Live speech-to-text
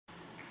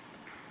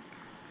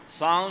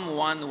Psalm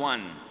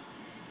 1:1.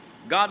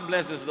 God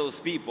blesses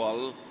those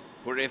people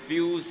who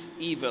refuse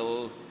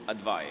evil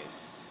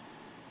advice.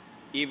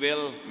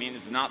 Evil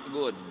means not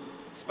good,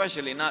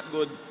 especially not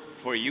good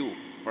for you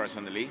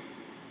personally.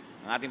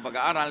 Ang ating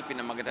pag-aaral,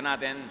 pinamagatan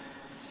natin,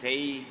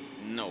 say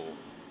no.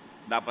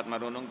 Dapat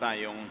marunong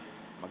tayong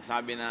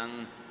magsabi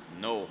ng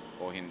no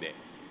o hindi.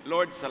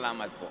 Lord,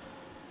 salamat po.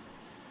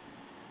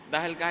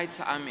 Dahil kahit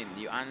sa amin,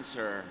 you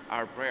answer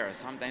our prayer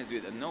sometimes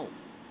with a no.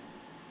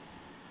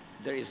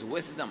 There is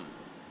wisdom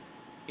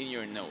in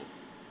your no.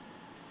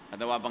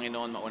 At nawa,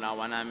 Panginoon,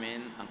 maunawa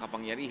namin ang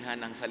kapangyarihan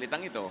ng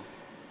salitang ito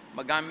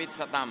magamit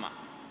sa tama,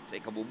 sa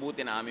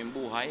ikabubuti ng aming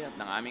buhay at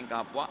ng aming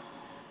kapwa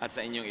at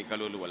sa inyong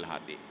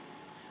ikaluluwalhati.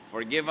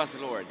 Forgive us,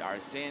 Lord, our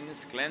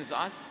sins, cleanse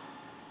us,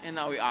 and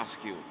now we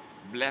ask you,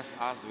 bless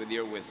us with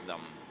your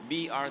wisdom.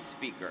 Be our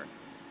speaker.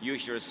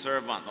 Use your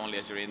servant only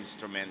as your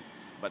instrument,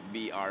 but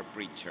be our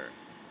preacher.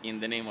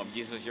 In the name of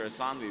Jesus, your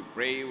Son, we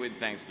pray with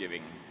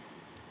thanksgiving.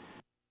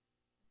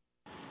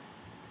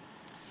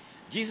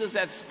 Jesus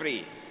sets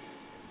free.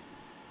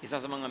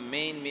 Isa sa mga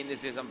main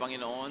ministries ng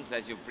Panginoon,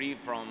 sets you free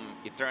from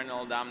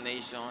eternal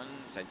damnation,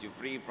 sets you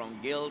free from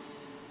guilt,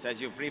 sets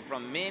you free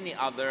from many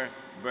other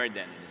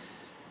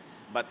burdens.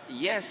 But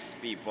yes,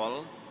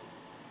 people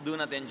do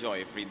not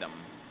enjoy freedom.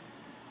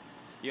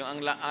 Yung ang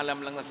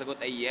alam lang na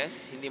sagot ay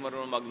yes, hindi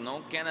marunong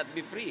mag-no, cannot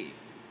be free.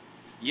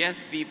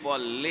 Yes, people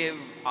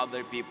live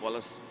other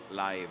people's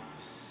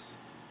lives.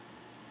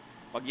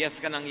 Pag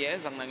yes ka ng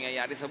yes, ang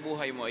nangyayari sa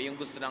buhay mo ay yung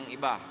gusto ng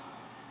iba.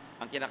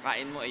 Ang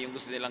kinakain mo ay yung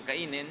gusto nilang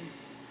kainin.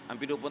 Ang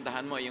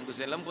pinupuntahan mo ay yung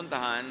gusto nilang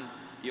puntahan.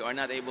 You are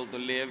not able to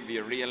live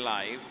your real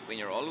life when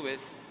you're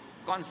always,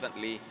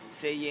 constantly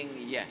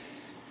saying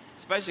yes.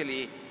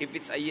 Especially if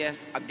it's a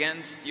yes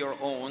against your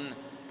own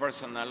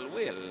personal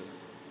will.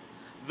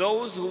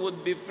 Those who would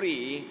be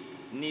free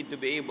need to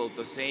be able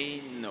to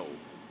say no.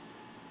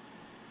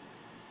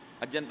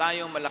 At dyan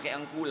tayong malaki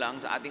ang kulang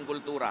sa ating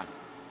kultura.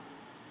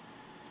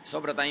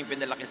 Sobra tayong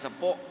pinalaki sa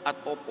po at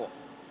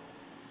opo.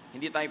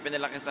 Hindi tayo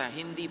pinalaki sa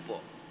hindi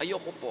po,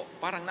 ayoko po.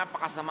 Parang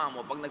napakasama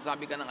mo. Pag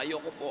nagsabi ka ng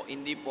ayoko po,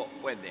 hindi po,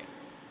 pwede.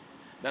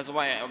 That's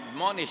why I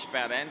admonish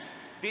parents,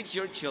 teach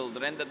your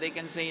children that they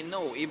can say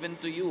no even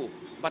to you,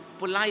 but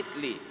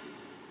politely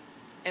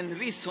and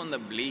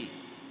reasonably.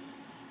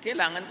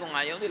 Kailangan kung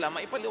ayaw nila,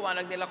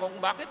 maipaliwanag nila kung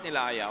bakit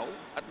nila ayaw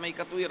at may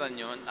katwiran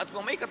yon. At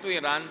kung may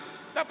katwiran,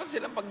 dapat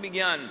silang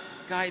pagbigyan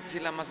kahit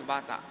sila mas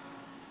bata.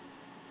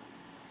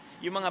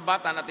 Yung mga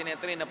bata na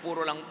tinetrain na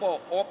puro lang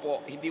po,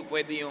 opo, hindi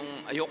pwede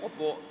yung ayoko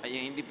po,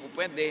 ay hindi po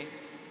pwede,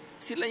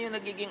 sila yung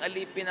nagiging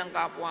alipin ng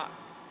kapwa.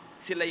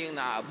 Sila yung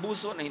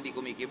naaabuso na hindi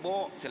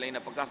kumikibo, sila yung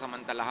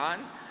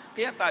napagsasamantalahan.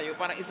 Kaya tayo,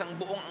 parang isang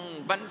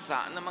buong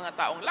bansa ng mga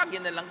taong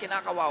lagi na lang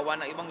kinakawawa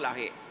ng ibang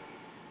lahi.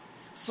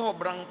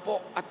 Sobrang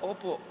po at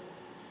opo.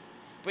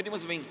 Pwede mo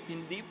sabihin,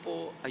 hindi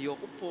po,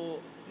 ayoko po,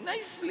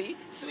 nicely,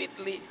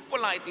 sweetly,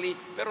 politely,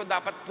 pero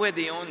dapat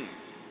pwede yun.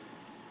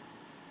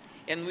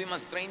 And we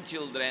must train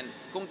children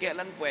kung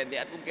kailan pwede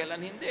at kung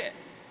kailan hindi.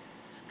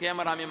 Kaya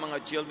marami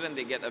mga children,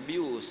 they get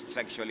abused,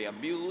 sexually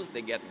abused,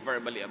 they get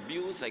verbally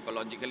abused,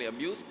 psychologically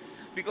abused,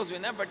 because we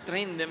never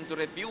train them to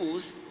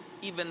refuse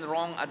even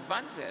wrong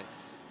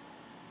advances.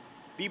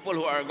 People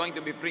who are going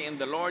to be free in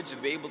the Lord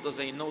should be able to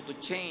say no to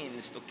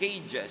chains, to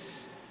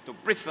cages, to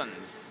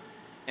prisons,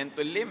 and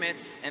to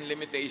limits and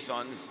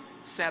limitations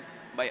set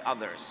by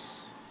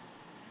others.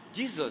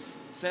 Jesus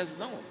says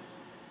no.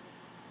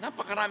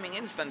 Napakaraming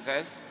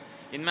instances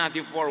in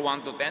Matthew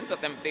 4:1-10 sa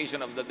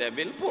temptation of the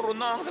devil, puro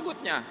no ang sagot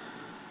niya.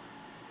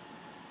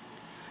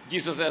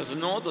 Jesus says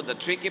no to the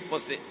tricky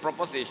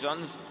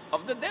propositions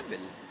of the devil.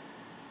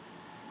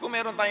 Kung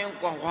meron tayong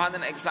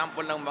kukuhanan na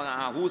example ng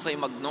mga husay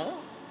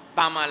mag-no,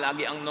 tama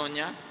lagi ang no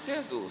niya, si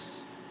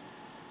Jesus.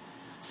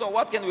 So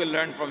what can we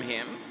learn from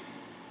him?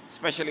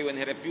 Especially when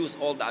he refused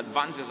all the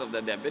advances of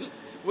the devil.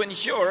 When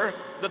sure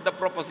that the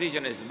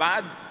proposition is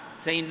bad,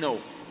 say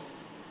no.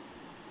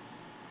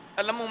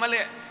 Alam mo mali,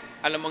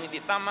 alam mo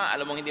hindi tama,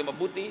 alam mo hindi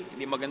mabuti,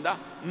 hindi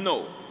maganda,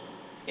 no.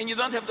 And you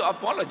don't have to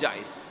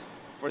apologize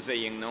for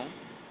saying no.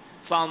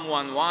 Psalm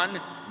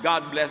 1:1,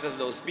 God blesses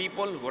those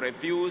people who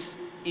refuse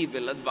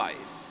evil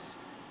advice,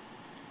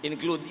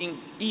 including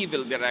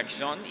evil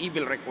direction,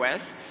 evil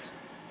requests,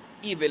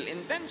 evil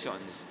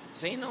intentions.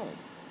 Say no.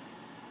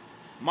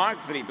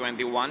 Mark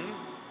 3:21,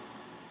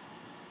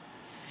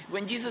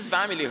 when Jesus'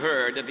 family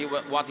heard that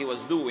what he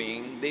was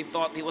doing, they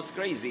thought he was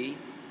crazy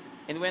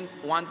and they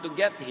went to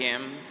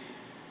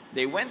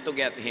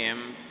get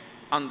him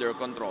under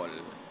control.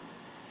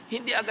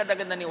 Hindi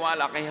agad-agad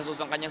naniwala kay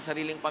Jesus ang kanyang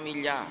sariling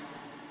pamilya.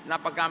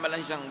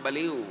 Napagkamalan siyang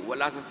baliw,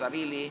 wala sa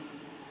sarili,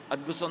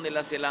 at gusto nila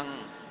si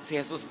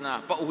Jesus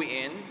na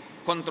pauwiin,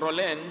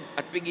 kontrolin,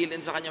 at pigilin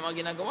sa kanyang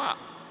mga ginagawa.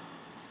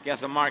 Kaya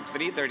sa Mark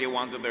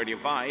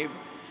 3:31-35,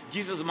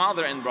 Jesus'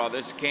 mother and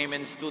brothers came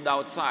and stood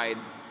outside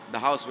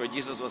the house where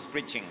Jesus was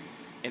preaching,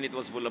 and it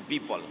was full of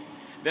people.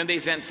 Then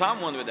they sent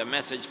someone with a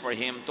message for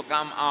him to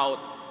come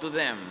out to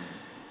them.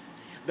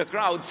 The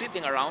crowd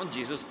sitting around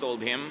Jesus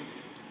told him,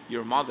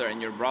 "Your mother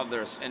and your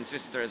brothers and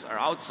sisters are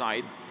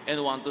outside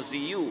and want to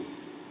see you."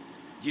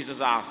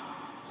 Jesus asked,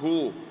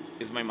 "Who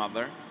is my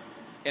mother?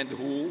 And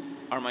who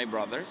are my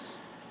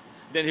brothers?"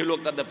 Then he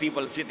looked at the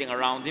people sitting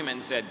around him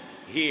and said,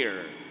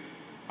 "Here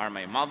are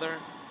my mother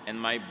and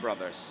my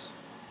brothers.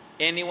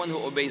 Anyone who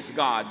obeys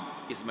God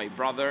is my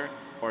brother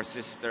or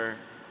sister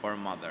or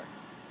mother."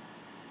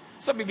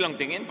 Sa biglang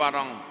tingin,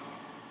 parang,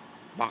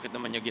 bakit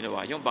naman niya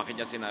ginawa yun? Bakit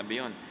niya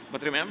sinabi yun?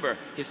 But remember,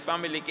 his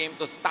family came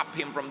to stop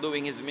him from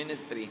doing his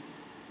ministry.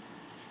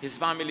 His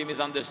family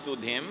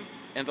misunderstood him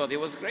and thought he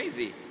was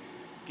crazy.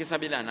 Kaya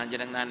sabi nila,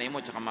 nandiyan ang nanay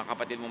mo, tsaka mga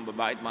kapatid mong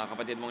babae at mga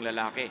kapatid mong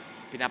lalaki.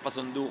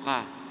 Pinapasundo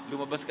ka.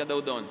 Lumabas ka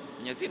daw doon.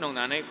 Niya, sinong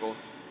nanay ko?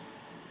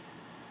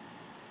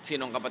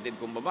 Sinong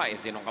kapatid kong babae?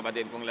 Sinong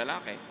kapatid kong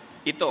lalaki?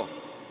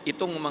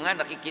 Itong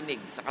mga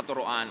nakikinig sa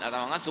katuroan at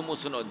ang mga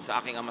sumusunod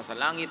sa aking Ama sa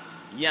langit,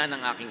 yan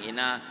ang aking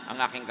ina, ang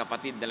aking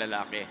kapatid na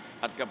lalaki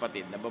at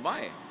kapatid na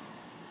babae.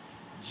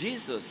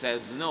 Jesus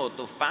says no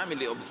to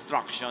family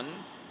obstruction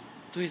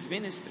to His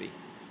ministry.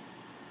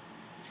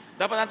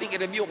 Dapat nating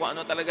i-review kung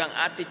ano talaga ang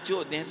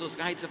attitude ni Jesus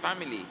kahit sa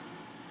family.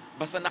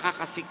 Basta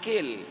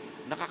nakakasikip,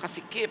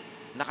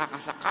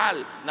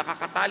 nakakasakal,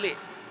 nakakatali,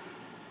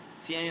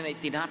 siya yun ay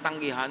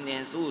tinatanggihan ni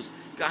Jesus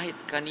kahit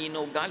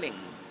kanino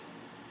galing.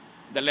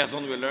 The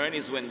lesson we learn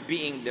is when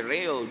being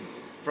derailed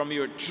from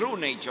your true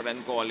nature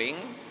and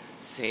calling,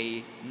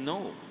 say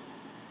no.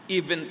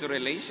 Even to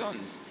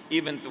relations,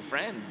 even to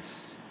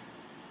friends.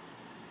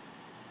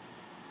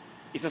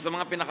 Isa sa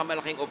mga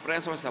pinakamalaking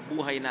oppressor sa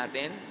buhay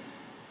natin,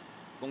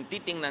 kung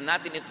titingnan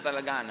natin ito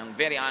talaga ng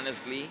very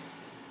honestly,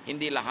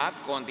 hindi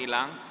lahat, konti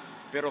lang,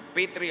 pero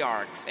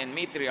patriarchs and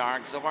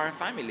matriarchs of our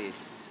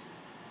families.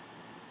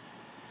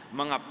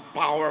 Mga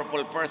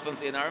powerful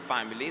persons in our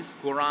families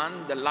who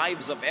run the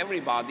lives of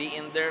everybody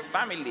in their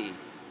family.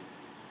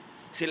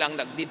 Silang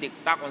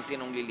nagdidikta kung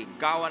sinong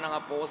liligawan ng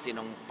apo,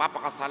 sinong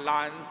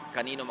papakasalan,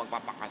 kanino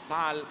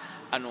magpapakasal,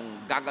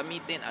 anong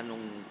gagamitin,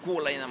 anong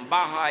kulay ng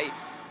bahay.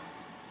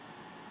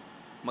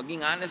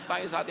 Maging honest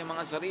tayo sa ating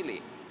mga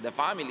sarili. The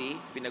family,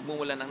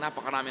 pinagmumulan ng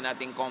napakarami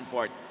nating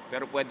comfort,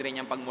 pero pwede rin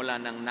niyang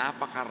pagmulan ng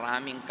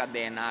napakaraming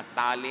kadena,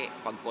 tali,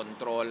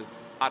 pagkontrol,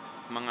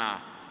 at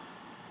mga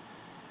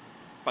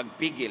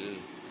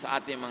pagpigil sa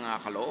ating mga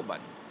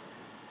kalooban.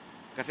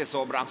 Kasi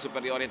sobra ang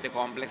superiority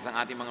complex ng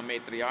ating mga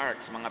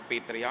matriarchs, mga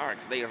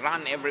patriarchs. They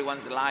run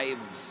everyone's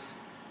lives.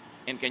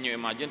 And can you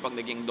imagine pag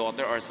naging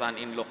daughter or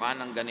son-in-law ka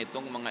ng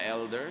ganitong mga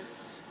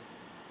elders?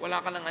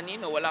 Wala ka ng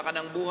anino, wala ka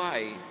ng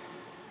buhay.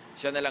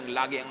 Siya na lang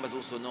lagi ang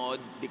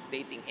masusunod,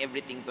 dictating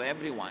everything to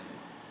everyone.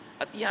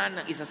 At yan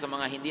ang isa sa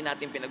mga hindi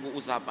natin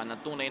pinag-uusapan na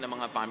tunay na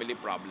mga family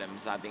problem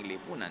sa ating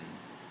lipunan.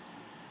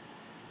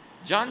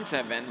 John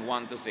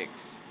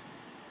 7:1-6.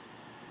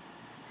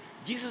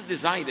 Jesus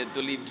decided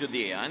to leave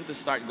Judea and to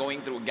start going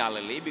through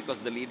Galilee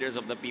because the leaders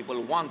of the people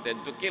wanted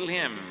to kill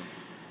him.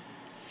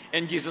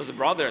 And Jesus'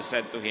 brother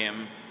said to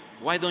him,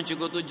 "Why don't you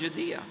go to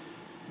Judea?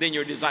 Then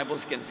your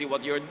disciples can see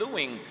what you're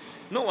doing.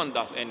 No one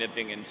does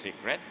anything in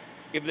secret.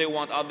 If they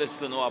want others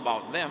to know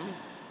about them,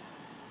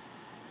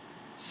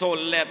 so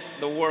let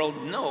the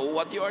world know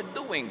what you are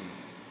doing."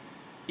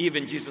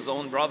 Even Jesus'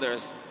 own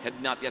brothers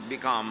had not yet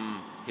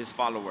become his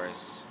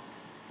followers.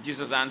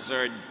 Jesus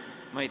answered,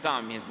 "My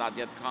time has not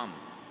yet come."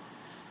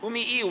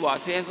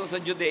 Umiiwas si Jesus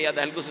sa Judea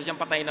dahil gusto siyang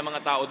patayin ng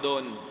mga tao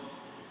doon.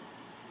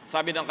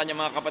 Sabi ng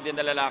kanyang mga kapatid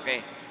na lalaki,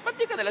 "Ba't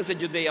di ka nalang sa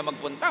Judea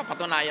magpunta?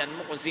 Patunayan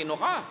mo kung sino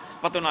ka.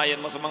 Patunayan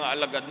mo sa mga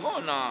alagad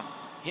mo na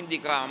hindi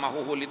ka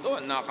mahuhuli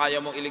doon, na kaya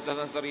mong iligtas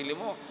ang sarili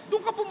mo.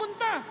 Doon ka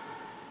pumunta."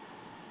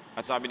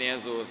 At sabi ni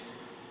Jesus,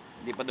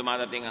 hindi pa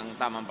dumadating ang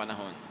tamang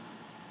panahon.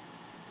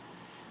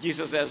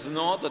 Jesus says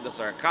no to the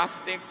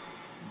sarcastic,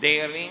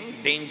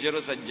 daring,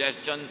 dangerous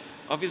suggestion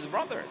of his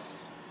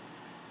brothers.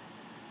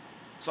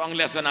 So ang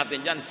lesson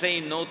natin dyan, say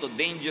no to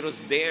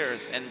dangerous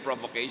dares and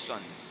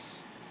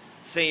provocations.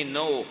 Say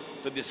no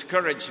to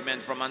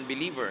discouragement from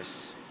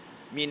unbelievers,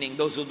 meaning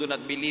those who do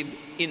not believe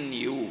in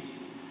you.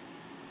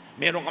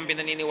 Meron kang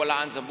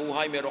pinaniniwalaan sa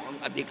buhay, meron kang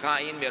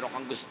adhikain, meron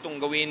kang gustong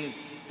gawin,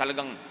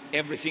 talagang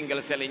every single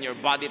cell in your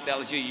body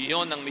tells you,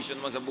 yun ang mission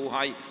mo sa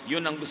buhay,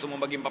 yun ang gusto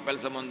mong maging papel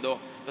sa mundo.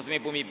 Tapos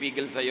may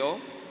pumipigil sa'yo,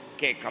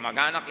 kay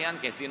kamag-anak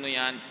yan, kay sino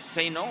yan,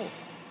 say no.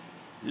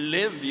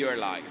 Live your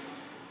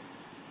life.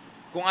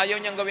 Kung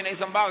ayaw niyang gawin ang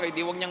isang bagay,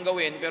 di huwag niyang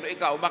gawin, pero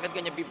ikaw, bakit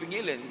kanya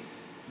pipigilin?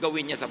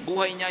 Gawin niya sa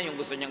buhay niya, yung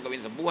gusto niyang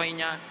gawin sa buhay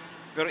niya,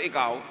 pero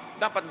ikaw,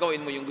 dapat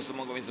gawin mo yung gusto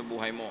mong gawin sa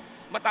buhay mo.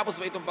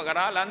 Matapos mo itong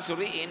pag-aralan,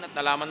 suriin, at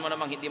nalaman mo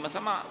namang hindi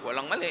masama,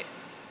 walang mali.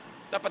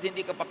 Dapat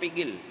hindi ka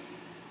papigil.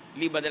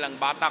 Liba nilang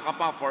bata ka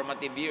pa,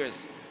 formative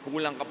years,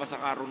 kulang ka pa sa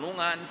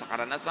karunungan, sa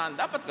karanasan,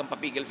 dapat kang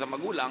papigil sa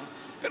magulang,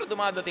 pero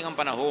dumadating ang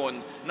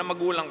panahon na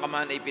magulang ka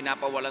man ay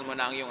pinapawalan mo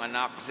na ang iyong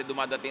anak kasi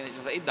dumadating na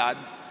siya sa edad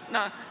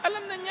na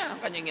alam na niya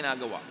ang kanyang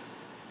ginagawa.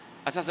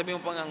 At sasabihin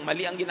mo pang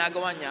mali ang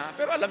ginagawa niya,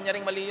 pero alam niya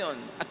ring mali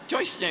yun. At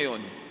choice niya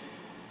yun.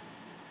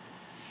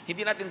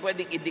 Hindi natin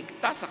pwedeng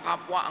idikta sa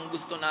kapwa ang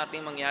gusto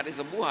nating mangyari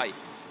sa buhay.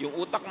 Yung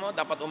utak mo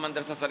dapat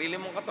umandar sa sarili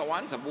mong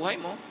katawan, sa buhay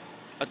mo.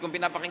 At kung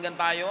pinapakinggan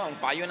tayo, ang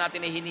payo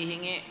natin ay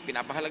hinihingi,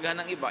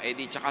 pinapahalagahan ng iba,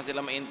 di tsaka sila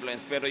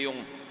ma-influence. Pero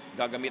yung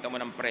gagamitan mo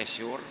ng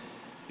pressure,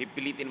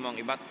 Pipilitin mo ang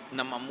iba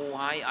na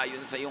mamuhay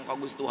ayon sa iyong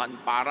kagustuhan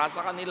para sa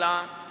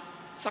kanila,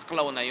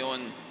 saklaw na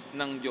yon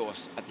ng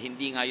Diyos. At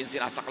hindi nga yun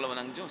sinasaklaw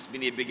ng Diyos.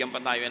 Binibigyan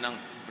pa tayo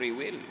ng free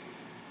will.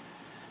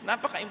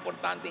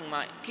 Napaka-importanting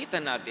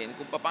makita natin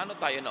kung paano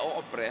tayo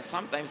na-oppress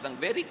sometimes ng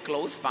very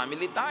close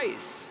family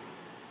ties.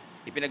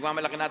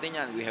 Ipinagmamalaki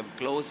natin yan. We have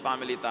close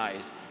family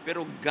ties.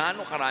 Pero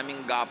gaano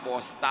karaming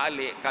gapos,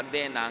 tali,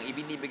 kadena ang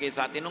ibinibigay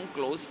sa atin ng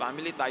close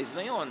family ties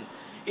na yon.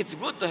 It's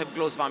good to have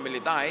close family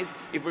ties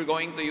if we're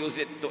going to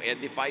use it to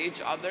edify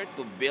each other,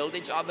 to build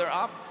each other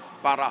up,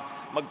 para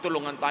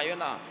magtulungan tayo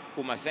na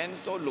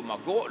umasenso,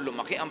 lumago,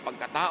 lumaki ang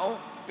pagkatao.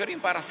 Pero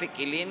yung para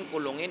sikilin,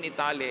 kulungin,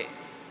 itali,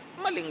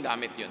 maling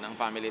gamit yun ng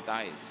family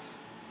ties.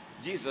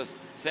 Jesus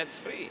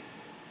sets free.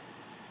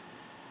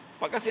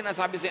 Pagka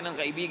sinasabi sa ng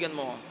kaibigan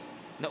mo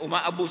na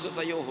umaabuso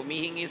sa iyo,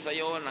 humihingi sa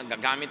iyo,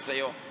 nanggagamit sa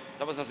iyo,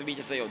 tapos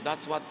sasabihin niya sa iyo,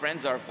 that's what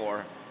friends are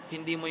for,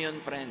 hindi mo yun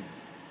friend.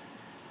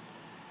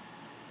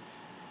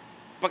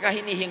 Pagka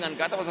hinihingan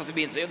ka, tapos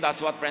sasabihin sa iyo, that's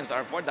what friends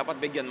are for,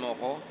 dapat bigyan mo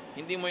ko,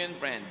 hindi mo yun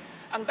friend.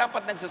 Ang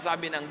dapat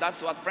nagsasabi ng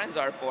that's what friends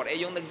are for,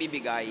 yung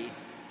nagbibigay.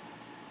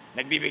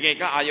 Nagbibigay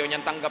ka, ayaw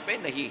niyang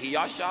tanggapin,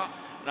 nahihiya siya,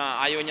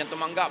 na ayaw niyang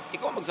tumanggap.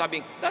 Ikaw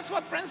magsabing, that's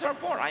what friends are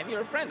for, I'm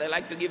your friend, I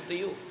like to give to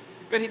you.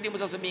 Pero hindi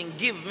mo sasabihin,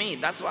 give me,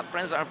 that's what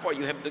friends are for,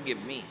 you have to give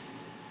me.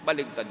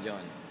 Baligtad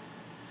yun.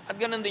 At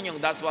ganun din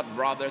yung that's what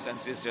brothers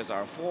and sisters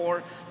are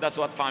for, that's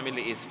what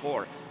family is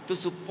for. To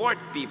support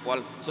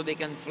people so they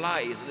can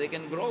fly, so they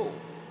can grow.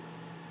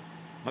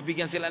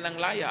 Mabigyan sila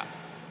ng laya.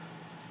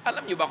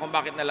 Alam niyo ba kung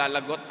bakit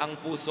nalalagot ang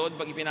pusod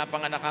pag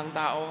ipinapanganak ang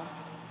tao?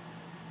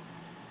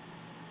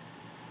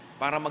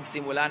 Para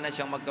magsimula na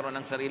siyang magkaroon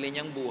ng sarili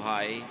niyang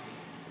buhay,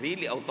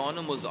 really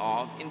autonomous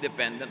of,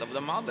 independent of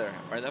the mother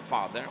or the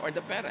father or the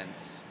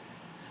parents.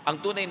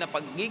 Ang tunay na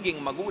pagiging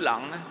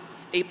magulang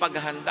ay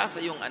paghahanda sa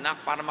iyong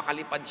anak para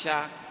makalipad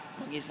siya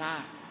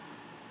mag-isa.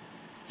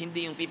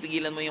 Hindi yung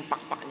pipigilan mo yung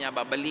pakpak niya,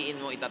 babaliin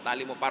mo,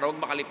 itatali mo para huwag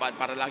makalipad,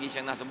 para lagi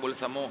siyang nasa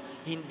bulsa mo.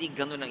 Hindi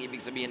ganun ang ibig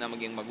sabihin na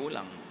maging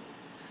magulang.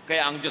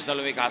 Kaya ang Diyos na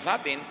lumikha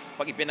sa atin,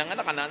 pag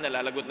ipinanganak ka na,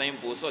 nalalagot na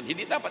yung pusod.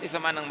 Hindi dapat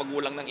isama ng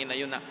magulang ng ina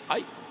yun na,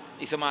 ay,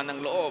 isama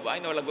ng loob,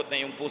 ay, nalagot na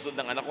yung pusod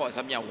ng anak ko.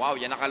 Sabi niya, wow,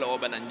 yan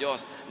nakalooban ng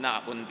Diyos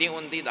na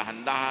unti-unti,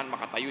 dahan-dahan,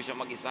 makatayo siya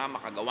mag-isa,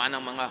 makagawa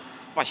ng mga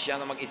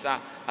pasya na mag-isa,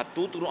 at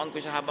tuturuan ko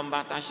siya habang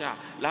bata siya.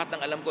 Lahat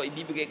ng alam ko,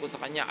 ibibigay ko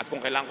sa kanya. At kung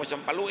kailangan ko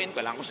siyang paluin,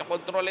 kailangan ko siyang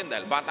kontrolin,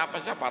 dahil bata pa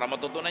siya, para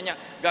matutunan niya,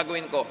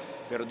 gagawin ko.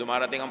 Pero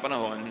dumarating ang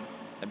panahon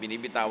na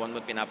binibitawan mo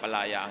at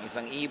pinapalaya ang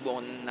isang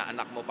ibon na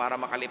anak mo para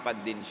makalipad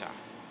din siya.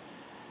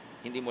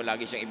 Hindi mo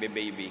lagi siyang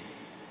ibe-baby.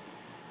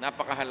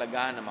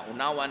 Napakahalaga na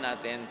maunawa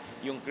natin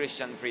yung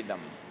Christian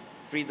freedom.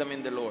 Freedom in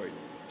the Lord.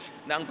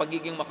 Na ang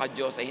pagiging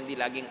maka-Diyos ay hindi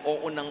laging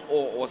oo ng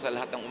oo sa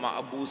lahat ng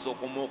umaabuso,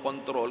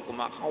 kumukontrol,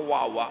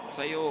 kumakawawa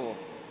sa iyo.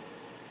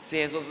 Si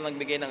Jesus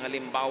nagbigay ng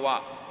halimbawa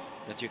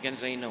that you can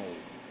say no.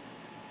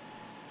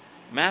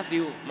 Mark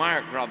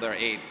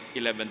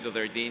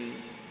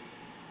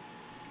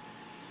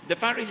 8:11-13. The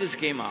Pharisees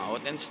came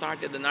out and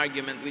started an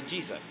argument with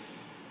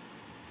Jesus.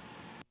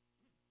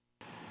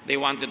 They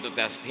wanted to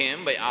test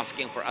him by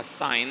asking for a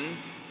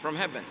sign from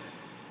heaven.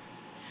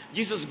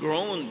 Jesus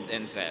groaned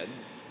and said,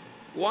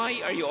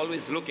 "Why are you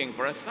always looking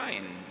for a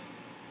sign?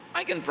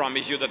 I can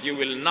promise you that you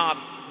will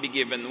not be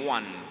given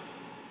one."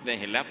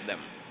 Then he left them.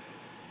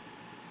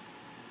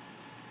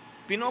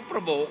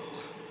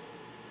 Pinoprovoke,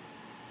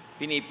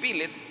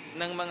 pinipilit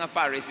ng mga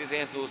Pharisees si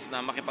Jesus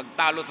na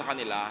makipagtalo sa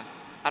kanila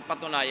at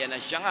patunayan na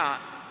siya nga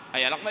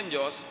ay anak ng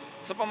Diyos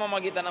sa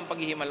pamamagitan ng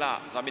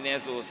paghihimala. Sabi ni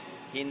Jesus,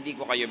 hindi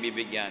ko kayo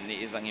bibigyan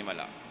ni isang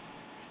himala.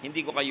 Hindi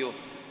ko kayo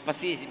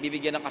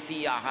bibigyan ng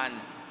kasiyahan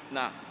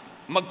na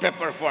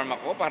magpe-perform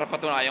ako para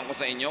patunayan ko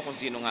sa inyo kung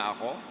sino nga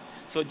ako.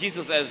 So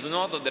Jesus says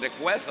no to the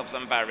request of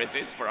some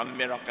Pharisees for a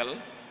miracle,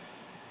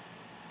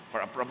 for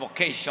a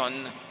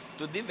provocation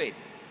to debate,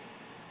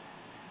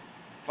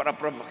 for a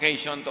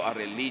provocation to a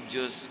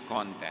religious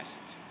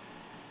contest.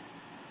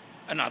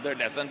 Another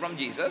lesson from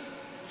Jesus,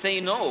 say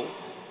no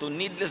to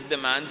needless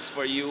demands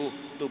for you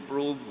to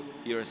prove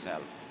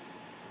yourself.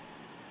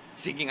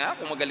 Sige nga,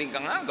 kung magaling ka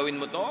nga, gawin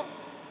mo to.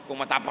 Kung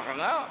matapak ka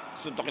nga,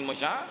 suntukin mo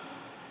siya.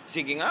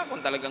 Sige nga,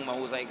 kung talagang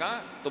mahusay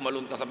ka,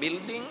 tumalon ka sa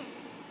building,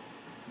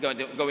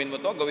 gawin mo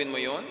to, gawin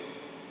mo yon.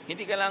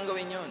 Hindi kailangan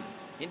gawin yon.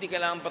 Hindi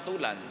kailangan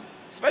patulan.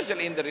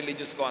 Especially in the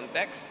religious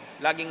context,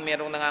 laging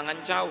merong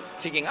nangangantsaw.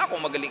 Sige nga,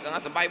 kung magaling ka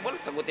nga sa Bible,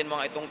 sagutin mo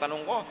nga itong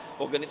tanong ko.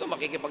 O ganito,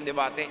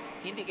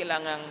 makikipagdebate. Hindi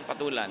kailangan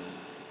patulan.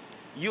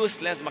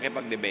 Useless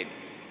makipagdebate.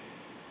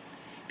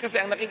 Kasi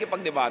ang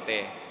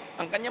nakikipagdebate,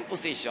 ang kanyang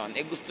position,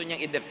 gusto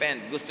niyang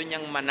i-defend, gusto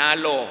niyang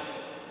manalo.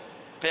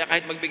 Kaya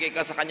kahit magbigay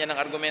ka sa kanya ng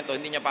argumento,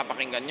 hindi niya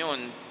papakinggan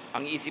yun.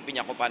 Ang isipin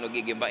niya kung paano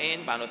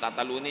gigibain, paano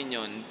tatalunin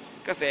yun.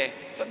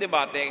 Kasi sa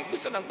debate,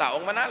 gusto ng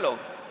taong manalo.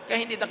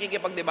 Kaya hindi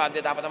nakikipagdebate,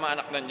 dapat ang mga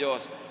anak ng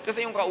Diyos.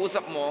 Kasi yung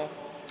kausap mo,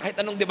 kahit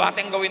anong debate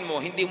ang gawin mo,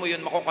 hindi mo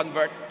yun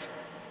mako-convert.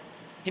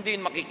 Hindi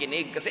yun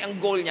makikinig. Kasi ang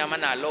goal niya,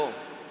 manalo.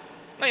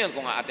 Ngayon,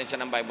 kung aaten siya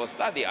ng Bible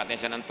study, aaten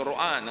siya ng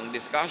turuan, ng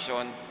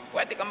discussion,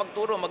 pwede ka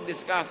magturo,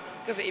 mag-discuss.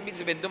 Kasi ibig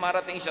sabihin,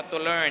 dumarating siya to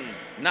learn,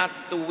 not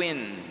to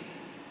win.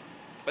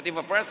 But if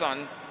a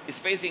person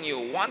is facing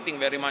you, wanting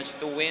very much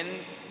to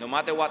win, no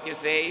matter what you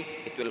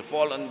say, it will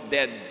fall on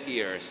dead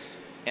ears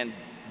and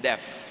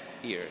deaf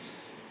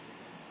ears.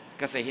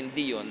 Kasi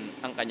hindi yun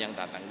ang kanyang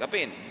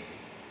tatanggapin.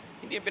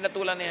 Hindi yung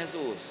pinatulan ni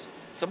Jesus.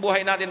 Sa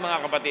buhay natin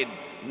mga kapatid,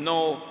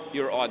 know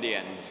your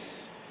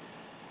audience.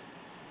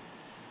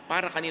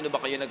 Para kanino ba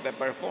kayo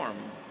nagpe-perform?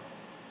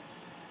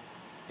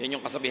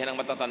 Yan yung kasabihan ng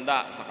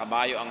matatanda, sa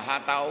kabayo ang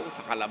hataw,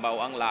 sa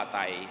kalabaw ang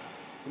latay.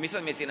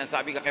 Kumisan may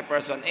sinasabi ka kay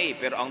person A,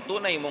 pero ang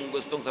tunay mong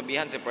gustong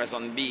sabihan si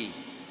person B.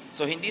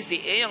 So hindi si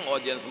A ang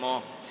audience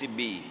mo, si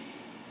B.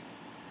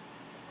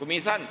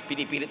 Kumisan,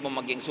 pinipilit mo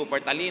maging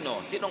super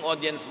talino. Sinong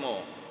audience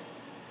mo?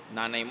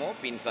 Nanay mo,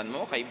 pinsan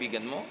mo,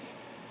 kaibigan mo?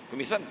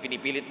 Kumisan,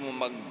 pinipilit mo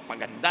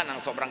magpaganda ng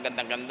sobrang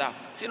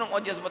gandang-ganda. Sinong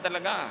audience mo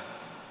talaga?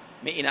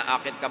 May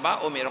inaakit ka ba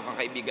o mayroon kang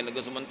kaibigan na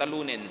gusto mong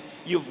talunin?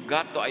 You've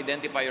got to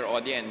identify your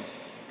audience.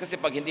 Kasi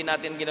pag hindi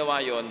natin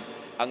ginawa yon,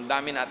 ang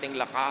dami nating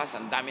lakas,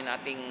 ang dami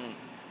nating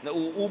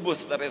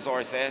nauubos na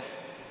resources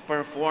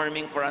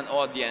performing for an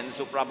audience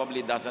who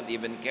probably doesn't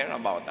even care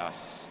about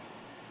us.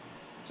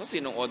 So,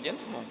 sinong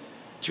audience mo?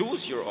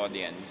 Choose your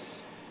audience.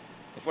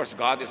 Of course,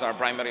 God is our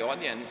primary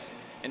audience,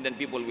 and then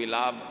people we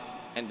love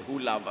and who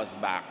love us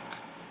back.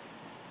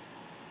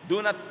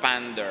 Do not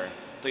pander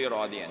to your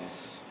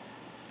audience.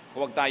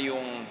 Huwag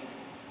tayong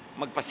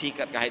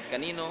magpasikat kahit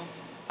kanino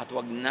at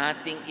huwag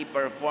nating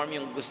i-perform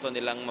yung gusto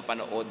nilang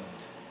mapanood.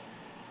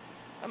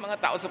 Ang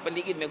mga tao sa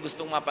paligid may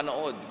gustong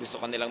mapanood. Gusto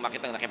ka nilang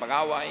makitang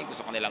nakipag-away,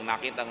 gusto ka nilang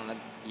nakitang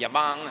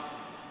nagyabang.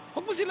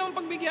 Huwag mo silang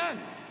pagbigyan.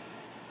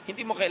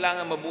 Hindi mo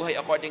kailangan mabuhay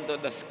according to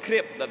the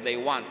script that they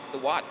want to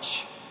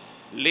watch.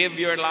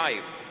 Live your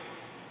life.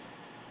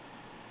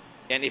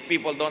 And if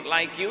people don't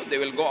like you,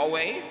 they will go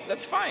away.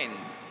 That's fine.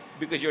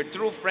 Because your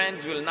true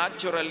friends will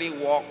naturally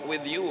walk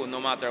with you no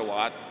matter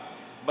what.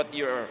 But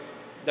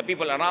the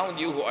people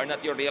around you who are not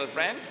your real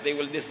friends, they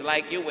will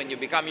dislike you when you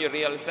become your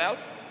real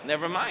self.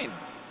 Never mind.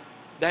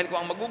 Dahil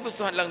kung ang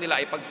magugustuhan lang nila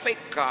ay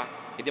pag-fake ka,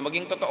 hindi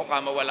maging totoo ka,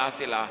 mawala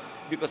sila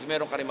because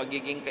meron ka rin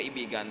magiging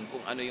kaibigan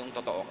kung ano yung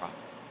totoo ka.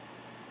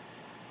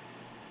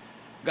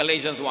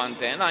 Galatians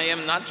 1:10, I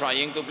am not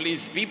trying to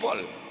please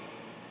people.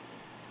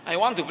 I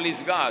want to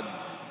please God.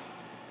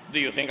 Do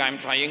you think I'm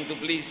trying to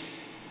please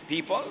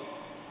people?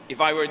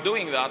 If I were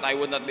doing that, I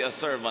would not be a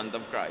servant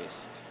of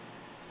Christ.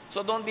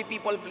 So don't be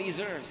people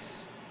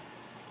pleasers.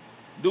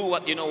 Do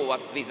what you know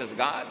what pleases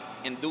God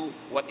and do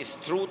what is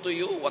true to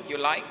you, what you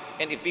like.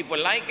 And if people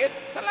like it,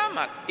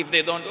 salamat. If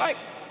they don't like,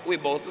 we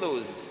both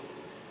lose.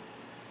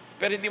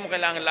 Pero hindi mo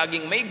kailangan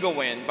laging may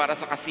gawin para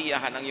sa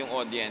kasiyahan ng iyong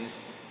audience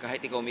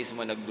kahit ikaw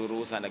mismo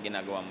nagdurusa na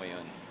ginagawa mo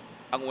yun.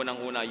 Ang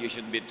unang-una, you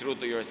should be true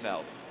to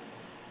yourself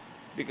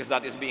because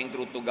that is being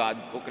true to God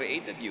who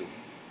created you.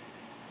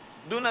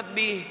 Do not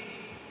be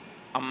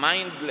a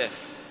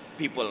mindless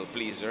people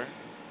pleaser.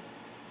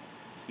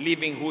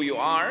 Living who you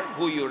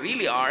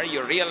really are,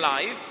 your real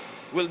life,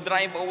 will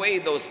drive away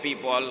those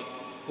people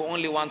who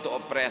only want to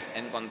oppress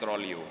and control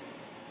you.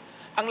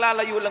 Ang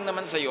lalayo lang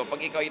naman sa iyo, pag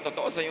ikaw ay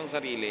totoo sa iyong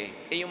sarili,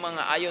 yung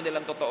mga ayaw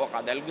nilang totoo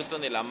ka dahil gusto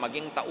nila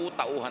maging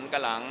tau-tauhan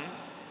ka lang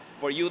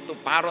for you to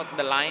parrot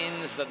the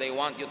lines that they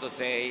want you to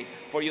say,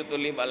 for you to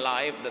live a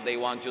life that they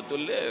want you to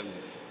live.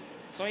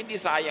 So hindi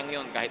sayang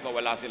yun kahit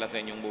mawala sila sa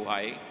inyong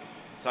buhay.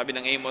 Sabi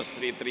ng Amos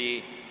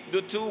 3:3,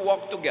 do two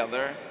walk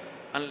together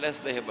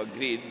unless they have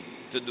agreed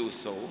to do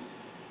so.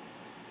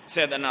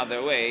 Said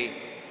another way,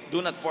 do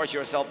not force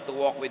yourself to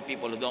walk with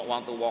people who don't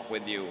want to walk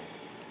with you.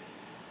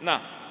 Na,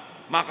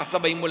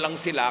 makasabay mo lang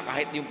sila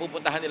kahit yung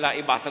pupuntahan nila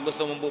iba sa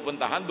gusto mong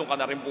pupuntahan, doon ka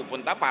na rin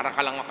pupunta para ka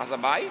lang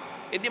makasabay.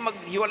 E di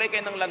maghiwalay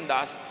kayo ng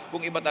landas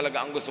kung iba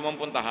talaga ang gusto mong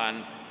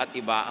puntahan at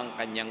iba ang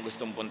kanyang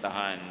gustong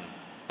puntahan.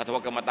 At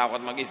huwag kang matakot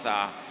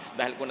mag-isa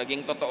dahil kung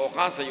naging totoo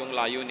ka sa iyong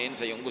layunin,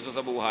 sa iyong gusto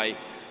sa buhay,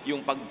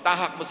 yung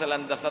pagtahak mo sa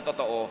landas na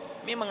totoo,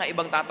 may mga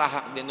ibang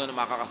tatahak din doon na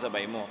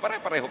makakasabay mo.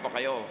 Pare-pareho pa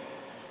kayo.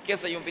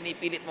 Kesa yung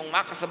pinipilit mong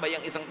makasabay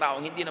ang isang tao,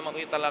 hindi naman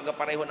kayo talaga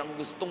pareho ng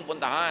gustong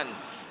puntahan.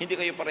 Hindi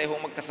kayo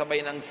parehong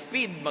magkasabay ng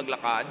speed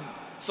maglakad.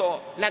 So,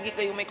 lagi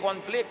kayo may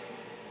conflict.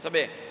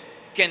 Sabi,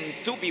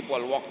 can two people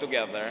walk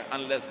together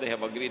unless they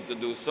have agreed to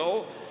do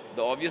so?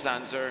 The obvious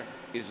answer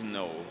is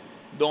no.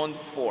 Don't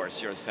force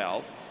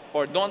yourself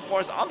or don't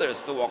force others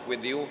to walk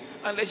with you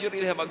unless you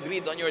really have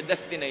agreed on your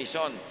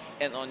destination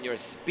and on your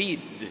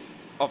speed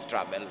of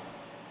travel.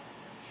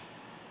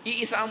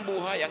 Iisa ang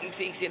buhay, ang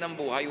iksi-iksi ng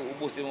buhay,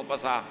 uubusin mo pa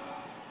sa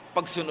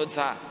pagsunod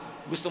sa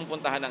gustong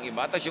puntahan ng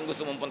iba, tapos yung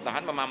gusto mong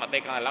puntahan,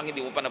 mamamatay ka na lang, hindi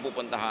mo pa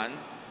napupuntahan.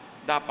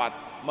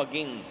 Dapat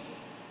maging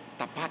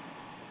tapat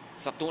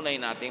sa tunay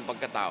nating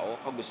pagkatao,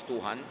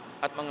 kagustuhan,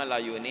 at mga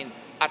layunin,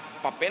 at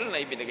papel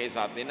na ibinigay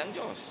sa atin ng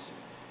Diyos.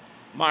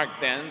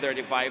 Mark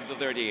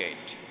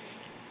 10:35-38.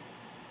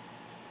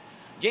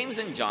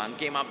 James and John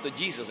came up to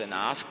Jesus and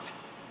asked,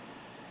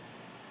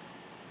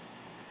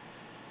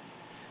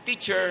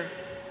 Teacher,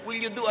 will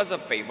you do us a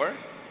favor?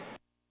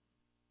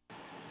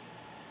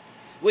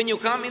 When you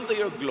come into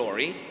your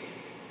glory,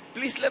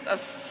 please let us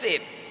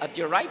sit at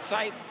your right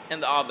side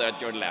and the other at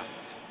your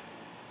left.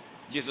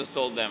 Jesus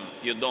told them,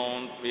 you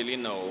don't really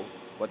know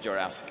what you're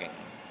asking.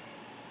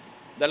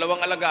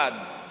 Dalawang alagad.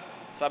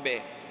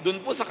 Sabi, dun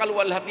po sa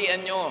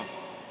kaluwalhatian nyo,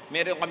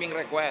 meron kaming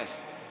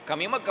request.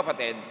 Kami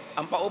magkapatid,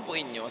 ang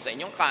paupuin nyo sa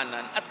inyong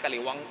kanan at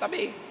kaliwang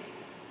tabi.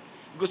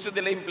 Gusto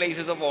nila yung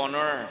places of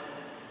honor.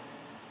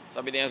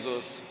 Sabi ni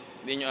Jesus,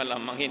 hindi nyo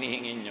alam ang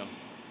hinihingi nyo.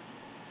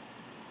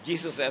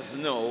 Jesus says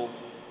no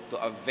to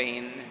a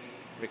vain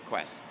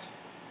request.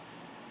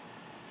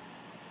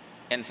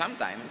 And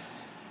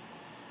sometimes,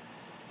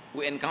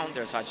 we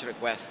encounter such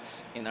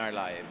requests in our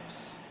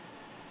lives.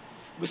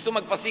 Gusto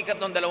magpasikat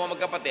ng dalawang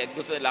magkapatid,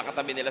 gusto nila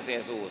katabi nila si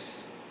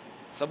Jesus.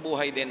 Sa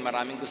buhay din,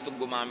 maraming gustong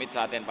gumamit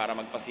sa atin para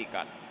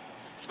magpasikat.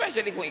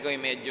 Especially kung ikaw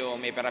ay medyo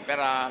may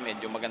pera-pera,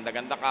 medyo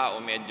maganda-ganda ka, o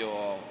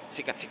medyo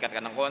sikat-sikat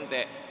ka ng konti.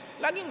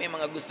 Laging may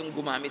mga gustong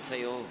gumamit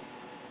sa'yo.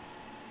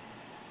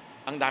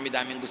 Ang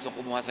dami-daming gustong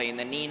kumuha sa'yo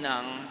na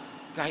ninang,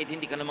 kahit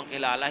hindi ka naman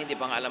kilala, hindi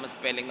pa nga alam ang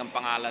spelling ng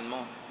pangalan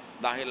mo,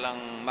 dahil lang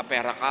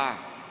mapera ka.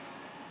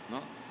 No?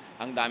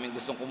 Ang daming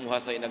gustong kumuha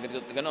sa'yo na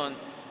ganito at ganon.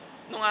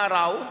 Nung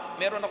araw,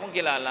 meron akong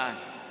kilala.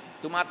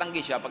 Tumatanggi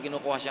siya pag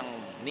kinukuha siyang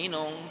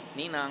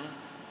ninang,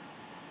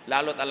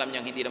 lalo't alam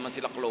niyang hindi naman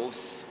sila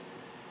close.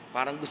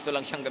 Parang gusto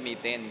lang siyang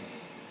gamitin.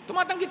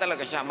 Tumatanggi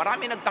talaga siya.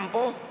 Marami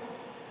nagtampo.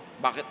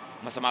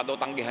 Bakit? Masama daw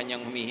tanggihan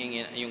niyang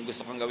humihingi yung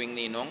gusto kang gawing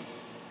ninong?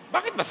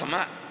 Bakit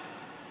masama?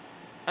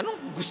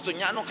 Anong gusto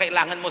niya? Anong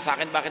kailangan mo sa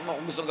akin? Bakit mo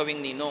ako gustong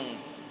gawing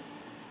ninong?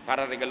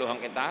 Para regaluhan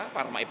kita?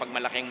 Para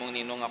maipagmalaking mong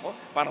ninong ako?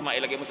 Para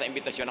mailagay mo sa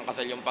imbitasyon ng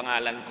kasal yung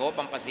pangalan ko?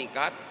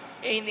 Pampasikat?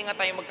 Hindi nga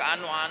tayo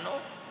magkaano-ano.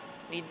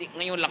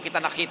 Ngayon lang kita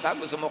nakita,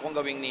 gusto mo akong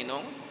gawing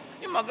ninong?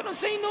 Yung mga ganun,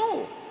 say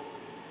no.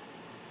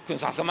 Kung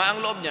sasama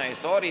ang loob niya,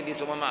 sorry, di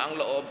sumama ang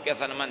loob.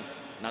 Kesa naman,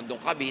 nandun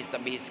ka, bihis na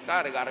bihis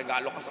ka,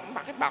 regalo ka.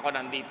 Bakit ba ako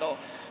nandito?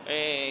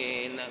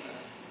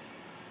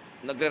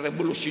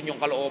 Nagre-revolusyon yung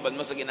kalooban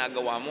mo sa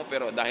ginagawa mo,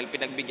 pero dahil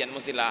pinagbigyan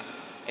mo sila,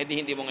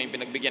 hindi mo ngayon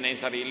pinagbigyan na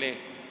yung sarili.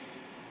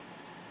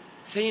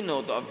 Say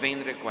no to a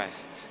vain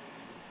request.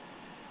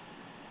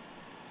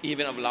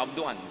 Even of loved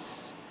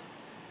ones.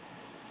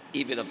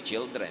 Even of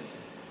children.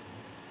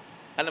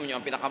 Alam niyo,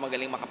 ang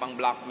pinakamagaling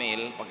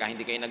makapang-blackmail pagka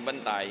hindi kayo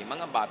nagbantay,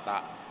 mga bata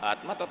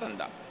at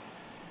matatanda.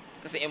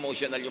 Kasi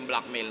emotional yung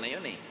blackmail na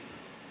yun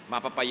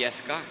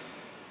Mapapayas ka.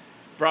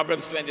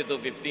 Proverbs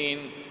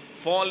 22:15,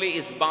 folly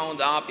is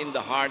bound up in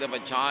the heart of a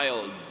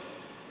child,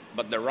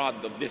 but the rod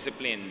of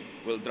discipline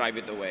will drive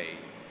it away.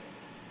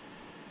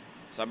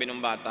 Sabi ng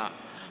bata,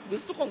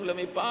 gusto kong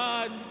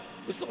lumipad,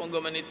 gusto kong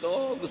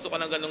gumanito, gusto ko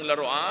ng ganung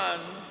laruan.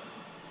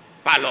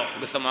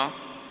 Palo, gusto mo?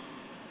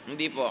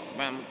 Hindi po,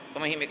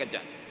 tumahimik ka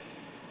dyan.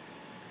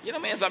 Yan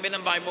naman yung sabi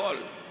ng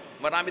Bible.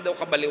 Marami daw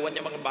kabaliwan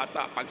yung mga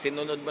bata. Pag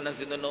sinunod mo ng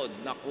sinunod,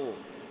 naku,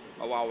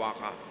 kawawa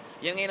ka.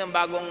 Yan ngayon ang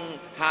bagong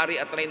hari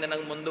at reyna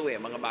ng mundo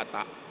mga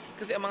bata.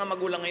 Kasi ang mga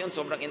magulang ngayon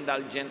sobrang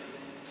indulgent.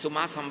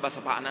 Sumasamba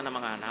sa paanan ng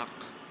mga anak.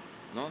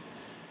 No?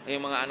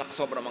 Yung mga anak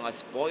sobrang mga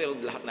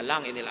spoiled, lahat na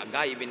lang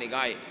inilagay,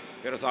 binigay.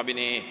 Pero sabi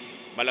ni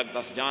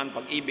Balagtas dyan,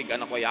 pag-ibig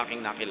anak ko ay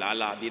aking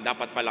nakilala, di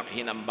dapat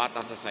palakihin ang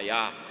bata sa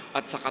saya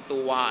at sa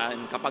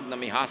katuwaan kapag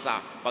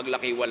namihasa,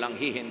 paglaki walang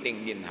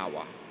hihinting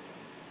ginhawa.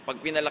 Pag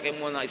pinalaki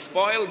mo na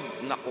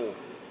spoiled, naku,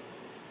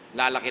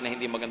 lalaki na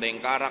hindi maganda yung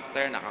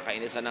karakter,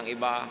 nakakainisan ng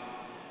iba,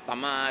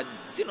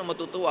 tamad, sino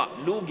matutuwa?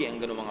 Lugi ang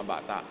ganun mga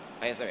bata.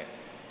 Kaya sabi,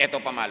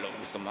 eto pamalo,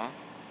 gusto mo?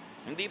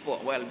 Hindi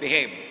po, well,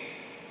 behave.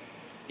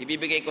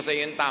 Ibibigay ko sa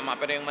iyo yung tama,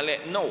 pero yung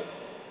mali, no.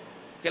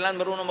 Kailan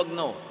marunong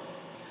mag-no?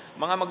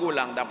 Mga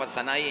magulang, dapat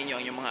sanayin nyo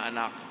ang inyong mga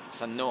anak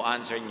sa no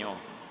answer nyo.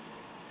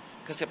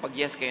 Kasi pag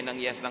yes kayo ng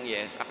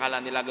yes, akala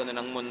nila gano'n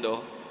ang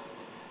mundo.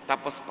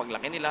 Tapos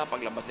paglaki nila,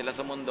 paglabas nila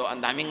sa mundo, ang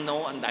daming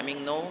no,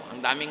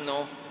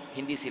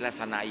 hindi sila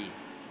sanay.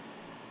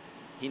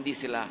 Hindi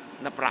sila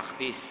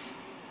na-practice.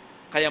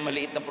 Kaya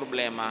maliit na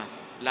problema,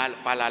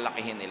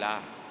 palalakihin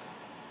nila.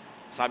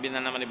 Sabi na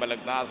naman ni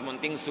Balagtas,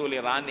 munting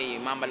sulirani,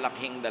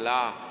 mamalaking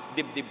dala,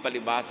 dibdib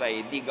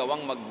palibasay, di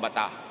gawang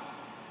magbata.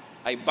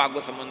 Ay bago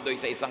sa mundo'y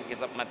sa isang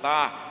kisap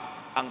mata,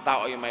 ang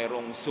tao ay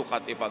mayroong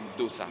sukat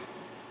ipagdusa.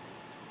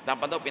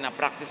 Dapat daw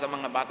pinapractice ang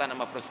mga bata na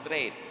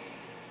ma-frustrate,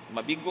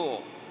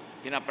 mabigo,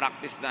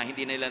 pinapractice na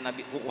hindi nila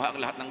kukuha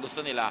ang lahat ng gusto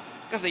nila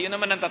kasi yun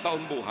naman ang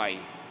totoong buhay.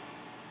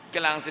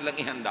 Kailangan silang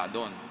ihanda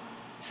doon.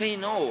 Say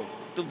no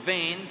to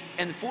vain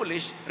and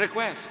foolish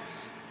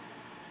requests.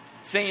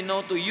 Say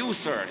no to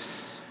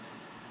users.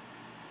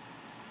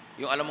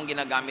 Yung alam mong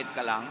ginagamit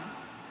ka lang,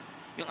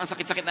 yung ang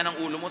sakit-sakit na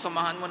ng ulo mo,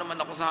 samahan mo naman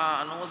ako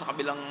sa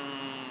kabilang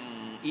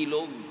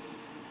ilog.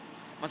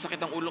 Masakit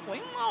ang ulo ko.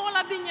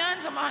 Mawala din yan,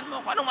 samahan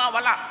mo ako. Anong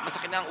mawala?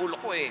 Masakit na ang ulo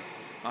ko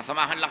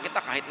Masamahan lang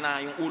kita kahit na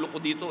yung ulo ko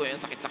dito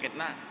sakit-sakit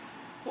na.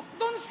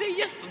 Don't say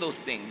yes to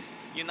those things.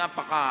 Yung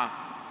napaka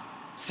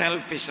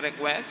selfish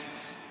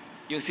requests,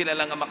 yung sila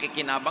lang ang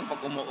makikinabang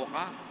pag umuo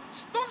ka.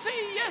 Don't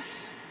say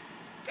yes.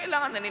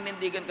 Kailangan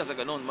naninindigan ka sa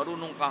ganun.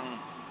 Marunong kang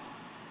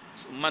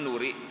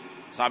manuri.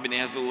 Sabi ni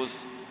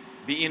Jesus,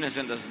 be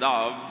innocent as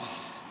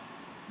doves,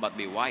 but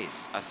be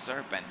wise as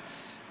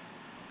serpents.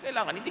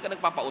 Kailangan, hindi ka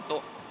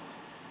nagpapauto.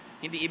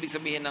 Hindi ibig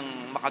sabihin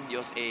ng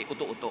makadiyos,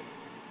 uto-uto.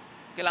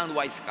 Kailangan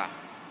wise ka.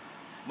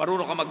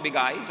 Marunong ka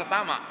magbigay sa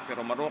tama,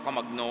 pero marunong ka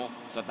mag-no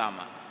sa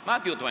tama.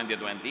 Matthew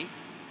 20:20.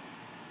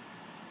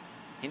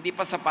 Hindi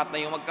pa sapat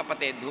na yung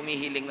magkapatid,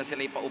 humihiling na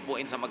sila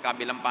ipaupuin sa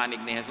magkabilang panig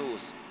ni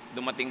Jesus.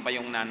 Dumating pa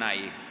yung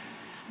nanay.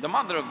 The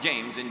mother of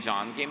James and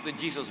John came to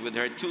Jesus with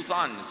her 2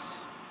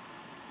 sons.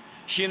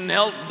 She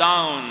knelt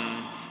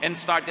down and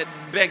started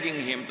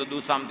begging him to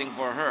do something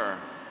for her.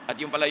 At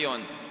yung pala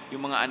yun,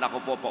 yung mga anak ko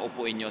po,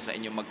 paupuin nyo sa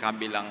inyong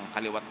magkabilang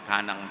kaliwat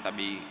kanang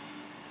tabi.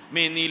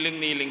 May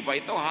niling-niling pa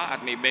ito ha,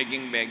 at may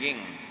begging-begging.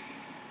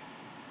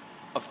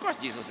 Of course,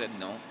 Jesus said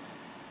no.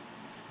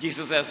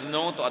 Jesus says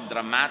no to a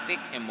dramatic,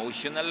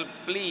 emotional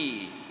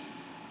plea.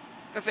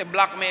 Kasi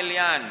blackmail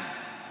yan.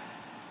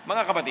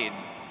 Mga kapatid,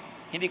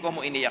 hindi ko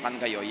mo iniyakan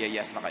kayo,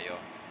 yes na kayo.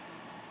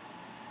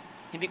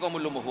 Hindi ko mo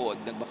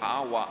lumuhod,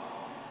 nagbakaawa,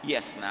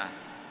 yes na.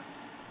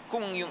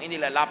 Kung yung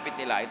inilalapit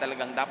nila ay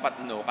talagang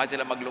dapat no, kasi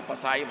sila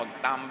maglupasay,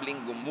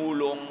 magtumbling,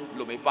 gumulong,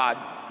 lumipad,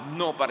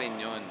 no pa rin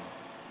yun.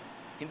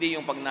 Hindi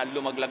yung pag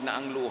lumaglag na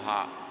ang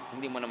luha,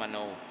 hindi mo naman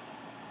no.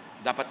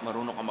 Dapat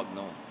marunong ka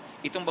mag-no.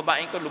 Itong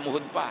babaeng to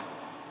lumuhod pa.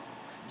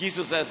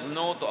 Jesus says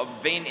no to a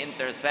vain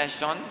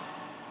intercession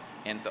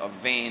and to a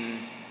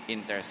vain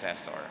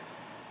intercessor.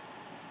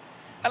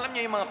 Alam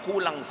niyo yung mga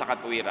kulang sa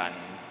katuwiran,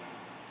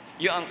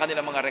 yung ang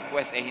kanilang mga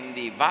request ay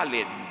hindi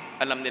valid,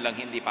 alam nilang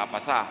hindi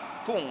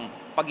papasa kung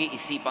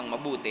pag-iisipang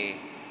mabuti,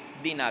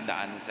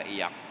 dinadaan sa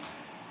iyak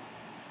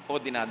o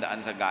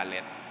dinadaan sa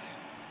galit.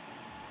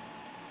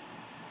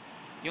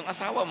 Yung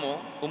asawa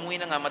mo, umuwi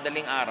na nga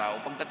madaling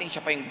araw, pagdating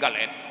siya pa yung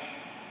galit,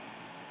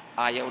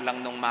 ayaw lang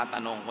nung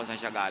matanong kung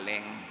saan siya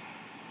galing.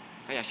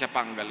 Kaya siya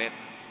pang galit.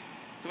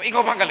 So,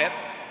 ikaw pang galit?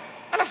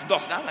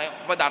 2:00 na, ngayon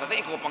pa darating,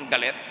 ikaw pang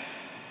galit.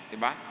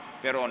 Diba?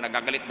 Pero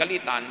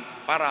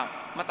nagagalit-galitan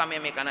para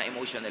matameme ka na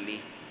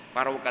emotionally,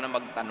 para huwag ka na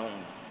magtanong.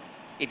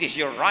 It is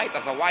your right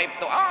as a wife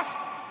to ask.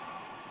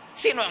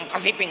 Sino ang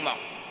kasiping mo?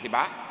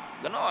 Diba?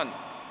 Ganon.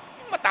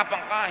 Yung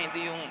matapang ka,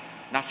 hindi yung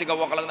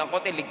nasigawa ka lang ng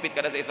konti, ligpit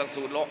ka na sa isang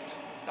sulok.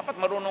 Dapat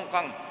marunong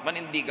kang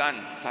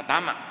manindigan sa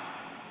tama.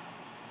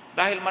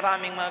 Dahil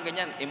maraming mga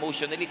ganyan,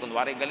 emotionally,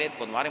 kunwari galit,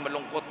 kunwari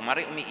malungkot,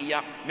 kunwari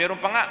umiiyak. Meron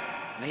pa nga,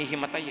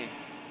 nahihimatay eh.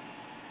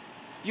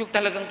 Yung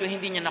talagang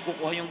hindi niya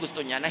nakukuha yung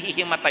gusto niya,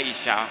 nahihimatay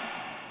siya.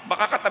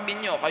 Baka katabi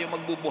niyo, kayo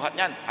magbubuhat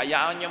niyan,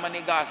 hayaan niyo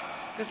manigas.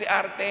 Kasi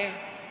arte,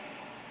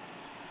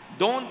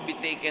 don't be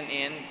taken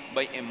in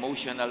by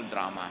emotional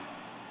drama.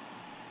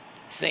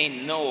 Say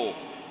no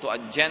to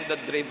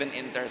agenda-driven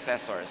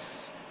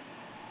intercessors.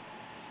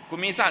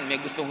 Kung minsan, may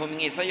gustong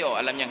humingi sa'yo,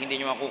 alam niyang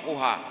hindi niyo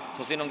makukuha.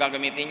 So, sinong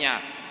gagamitin niya?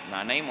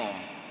 Nanay mo,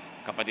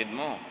 kapatid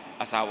mo,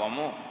 asawa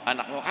mo,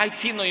 anak mo, kahit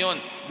sino yon,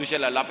 doon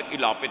siya lalapit,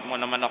 ilapit mo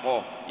naman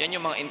ako. Yan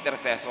yung mga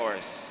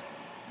intercessors.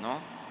 No?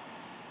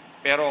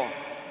 Pero,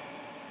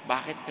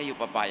 bakit kayo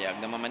papayag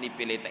na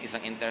mamanipulate ng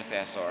isang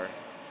intercessor?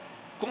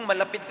 Kung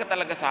malapit ka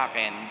talaga sa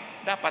akin,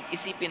 dapat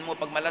isipin mo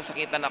pag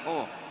malasakitan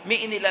ako,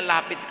 may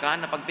inilalapit ka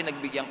na pag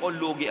pinagbigyan ko,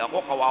 lugi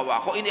ako,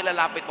 kawawa ako,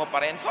 inilalapit mo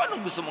pa rin. So,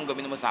 anong gusto mong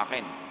gawin mo sa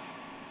akin?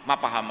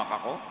 Mapahamak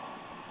ako?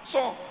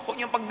 So, huwag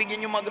niyong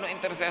pagbigyan yung mga ganong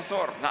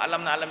intercessor na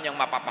alam niyang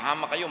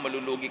mapapahamak kayo,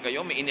 malulugi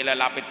kayo, may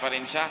inilalapit pa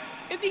rin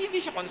siya,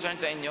 hindi siya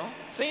concerned sa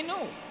inyo. Say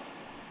no.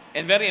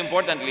 And very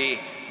importantly,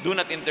 do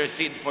not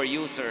intercede for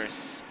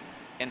users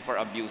and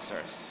for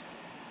abusers.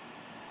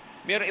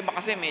 Meron iba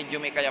kasi medyo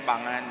may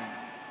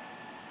kayabangan.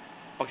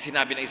 Pag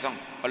sinabi ng isang,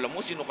 alam mo,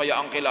 sino kaya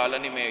ang kilala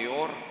ni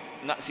Mayor?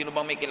 Sino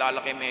bang may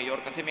kilala kay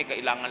Mayor? Kasi may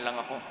kailangan lang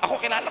ako. Ako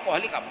kilala ko,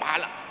 halika,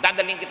 bahala,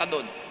 dadaling kita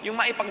doon.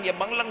 Yung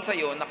maipagyabang lang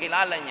sa'yo,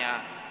 nakilala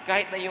niya,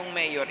 kahit na yung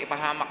mayor,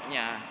 ipahamak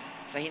niya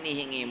sa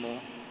hinihingi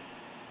mo.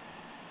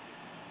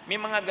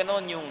 May mga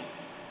ganon yung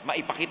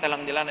maipakita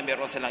lang nila na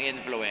meron silang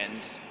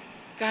influence.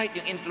 Kahit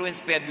yung influence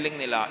peddling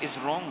nila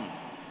is wrong.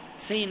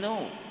 Say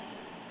no.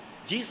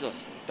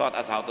 Jesus taught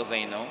us how to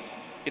say no.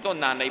 Ito,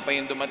 nanay pa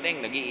yung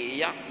dumating,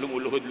 nag-iiyak,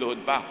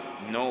 lumuluhod-luhod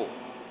pa. No.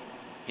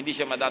 Hindi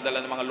siya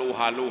madadala ng mga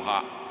luha-luha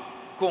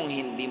kung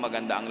hindi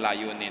maganda ang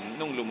layunin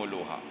nung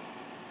lumuluha.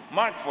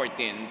 Mark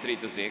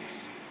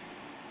 14:3-6.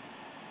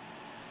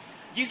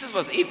 Jesus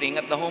was eating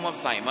at the home of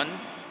Simon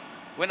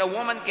when a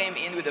woman came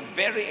in with a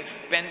very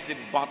expensive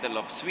bottle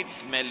of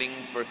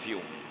sweet-smelling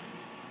perfume.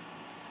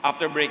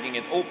 After breaking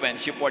it open,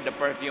 she poured the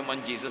perfume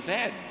on Jesus'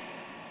 head.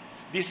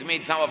 This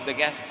made some of the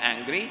guests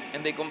angry,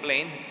 and they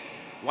complained,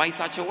 "Why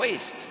such a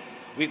waste?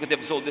 We could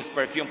have sold this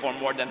perfume for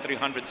more than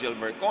 300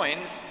 silver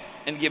coins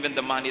and given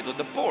the money to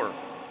the poor."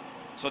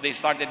 So they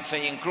started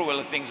saying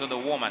cruel things to the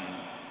woman.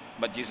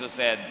 But Jesus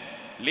said,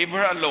 "Leave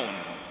her alone.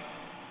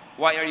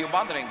 Why are you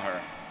bothering her?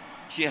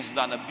 She has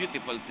done a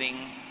beautiful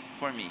thing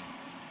for me."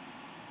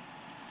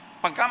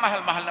 Pagka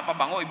mahal-mahal na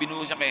pabango,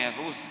 ibinuhos siya kay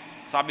Jesus.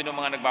 Sabi ng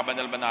mga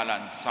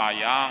nagbabanal-banalan,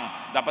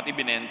 sayang, dapat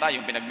ibinenta,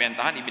 yung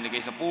pinagbentahan, ibinigay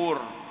sa poor.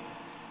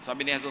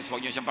 Sabi ni Jesus, huwag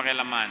niyo siyang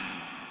pakialaman.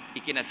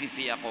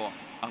 Ikinasisi ako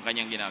ang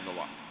kanyang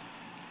ginagawa.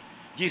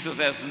 Jesus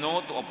says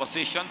no to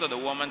opposition to the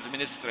woman's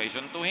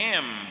ministration to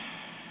Him.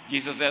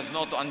 Jesus says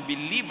no to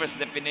unbelievers'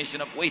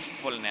 definition of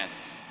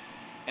wastefulness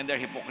and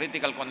their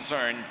hypocritical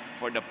concern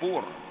for the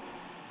poor.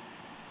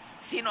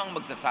 Sino ang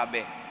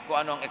magsasabi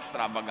kung ano ang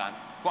extravagant,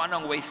 kung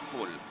ano ang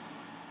wasteful?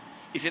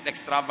 Is it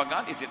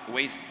extravagant? Is it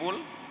wasteful?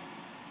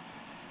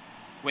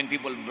 when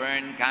people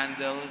burn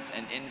candles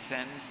and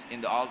incense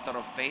in the altar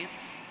of faith,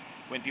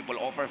 when people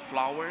offer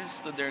flowers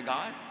to their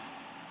God.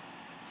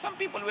 Some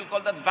people will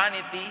call that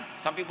vanity,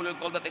 some people will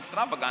call that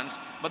extravagance,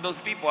 but those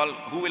people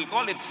who will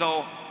call it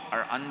so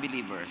are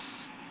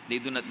unbelievers. They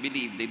do not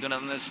believe, they do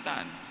not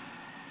understand.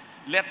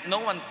 Let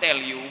no one tell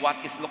you what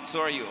is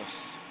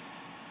luxurious.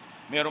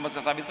 Mayroong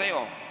magsasabi sa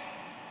iyo,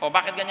 o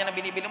bakit ganyan ang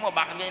binibili mo,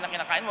 bakit ganyan ang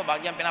kinakain mo,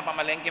 bakit yan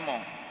pinapamalengke mo?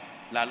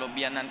 Lalo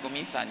biyanan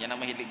kumisan, yan ang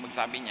mahilig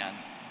magsabi niyan.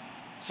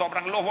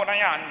 Sobrang loho na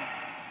yan.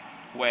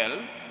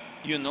 Well,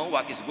 you know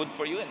what is good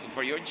for you and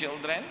for your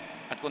children.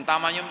 At kung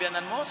tama yung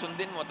biyanan mo,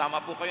 sundin mo,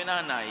 tama po kayo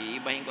nanay,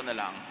 ibahin ko na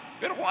lang.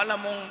 Pero kung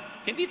alam mong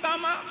hindi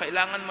tama,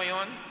 kailangan mo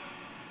yon,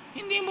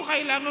 hindi mo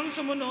kailangan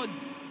sumunod.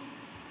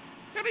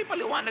 Pero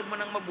ipaliwanag mo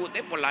ng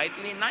mabuti,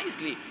 politely,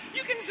 nicely.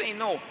 You can say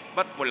no,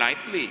 but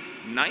politely,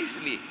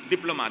 nicely,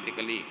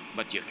 diplomatically,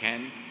 but you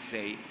can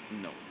say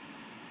no.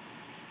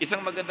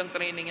 Isang magandang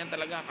training yan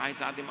talaga kahit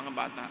sa ating mga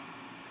bata.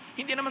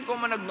 Hindi naman kung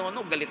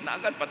managnono, galit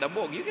na agad,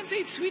 padabog. You can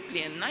say it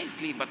sweetly and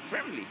nicely, but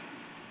firmly.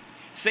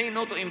 Say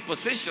no to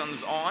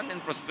impositions on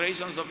and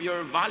frustrations of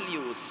your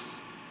values.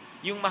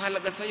 Yung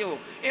mahalaga sa'yo,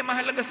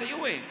 mahalaga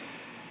sa'yo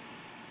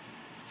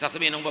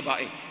Sasabihin ng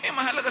babae,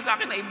 mahalaga sa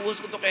akin na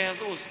ibuhos ko to kay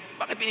Jesus.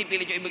 Bakit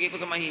pinipilit nyo ibigay ko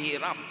sa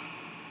mahihirap?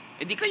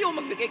 Di kayo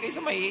magbigay kayo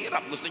sa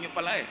mahihirap. Gusto nyo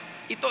pala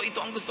Ito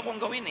ang gusto kong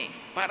gawin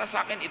Para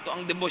sa akin, ito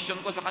ang devotion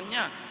ko sa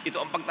Kanya.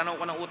 Ito ang pagtanaw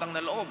ko ng utang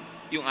na loob.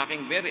 Yung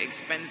aking very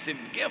expensive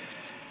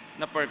gift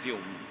na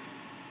perfume.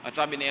 At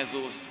sabi ni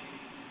Jesus,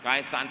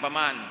 kahit saan pa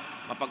man,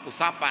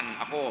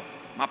 mapag-uusapan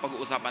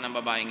ng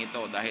babaeng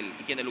ito dahil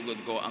ikinalugod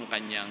ko ang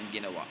kanyang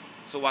ginawa.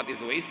 So what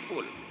is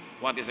wasteful?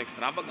 What is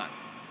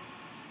extravagant?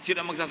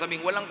 Sino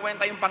magsasabing, walang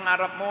kwenta yung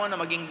pangarap mo na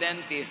maging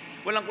dentist,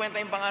 walang kwenta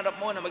yung pangarap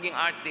mo na maging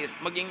artist,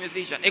 maging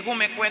musician. Kung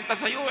may kwenta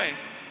sa'yo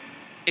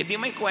di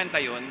may kwenta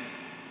yun.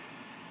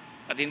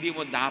 At hindi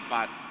mo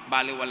dapat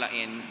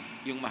baliwalain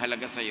yung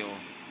mahalaga sa'yo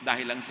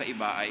dahil lang sa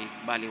iba ay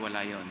baliwala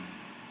yun.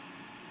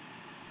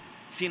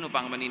 Sino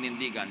pa ang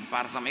maninindigan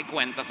para sa may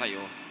kwenta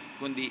sa'yo,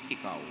 kundi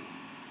ikaw?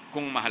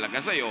 Kung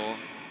mahalaga sa'yo,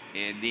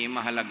 di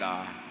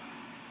mahalaga.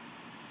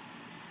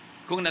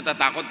 Kung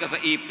natatakot ka sa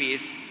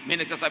ipis, may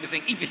nagsasabi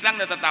sa'yo, ipis lang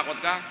natatakot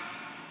ka?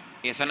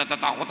 Sa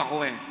natatakot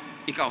ako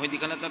Ikaw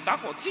hindi ka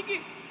natatakot. Sige,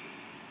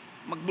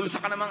 magbulsa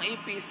ka namang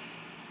ipis.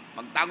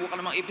 Magtago ka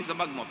namang ipis sa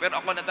bag mo. Pero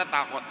ako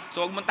natatakot,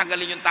 so huwag mong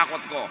tagalin yung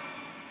takot ko.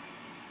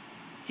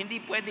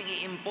 Hindi pwedeng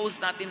i-impose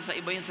natin sa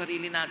iba yung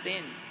sarili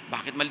natin.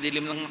 Bakit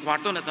malidilim lang ng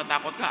kwarto,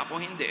 natatakot ka? Ako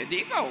hindi.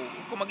 Di ikaw,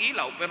 kung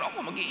mag-iilaw, pero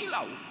ako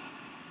mag-iilaw.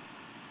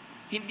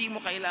 Hindi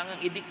mo kailangang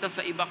idikta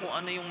sa iba kung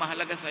ano yung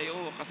mahalaga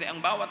sa'yo. Kasi ang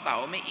bawat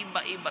tao, may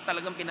iba-iba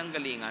talagang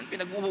pinanggalingan,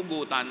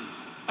 pinaghuhugutan,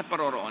 at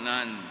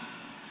paroroonan.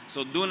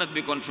 So do not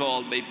be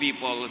controlled by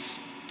people's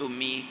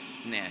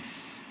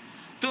to-me-ness.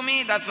 To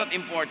me, that's not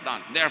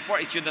important. Therefore,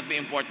 it should not be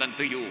important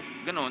to you.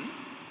 Ganon.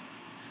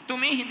 To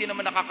me, hindi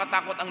naman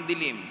nakakatakot ang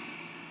dilim.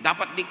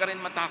 Dapat di ka rin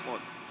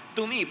matakot.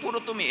 To me,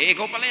 puro to me.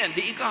 Ikaw pala yan,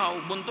 di ikaw,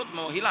 buntot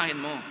mo, hilahin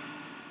mo.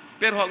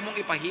 Pero huwag mong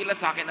ipahila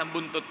sa akin ang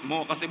buntot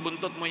mo, kasi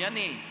buntot mo yan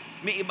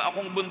May iba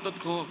akong buntot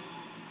ko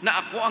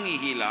na ako ang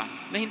ihila,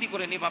 na hindi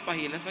ko rin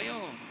ipapahila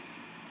sa'yo.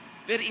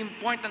 Very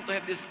important to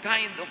have this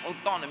kind of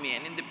autonomy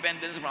and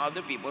independence from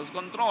other people's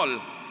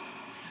control.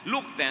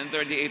 Luke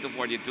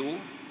 10:38-42.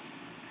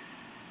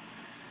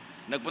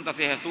 Nagpunta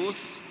si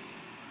Jesus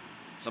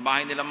sa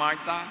bahay nila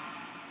Martha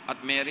at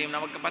Mary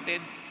na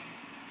magkapatid.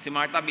 Si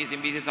Martha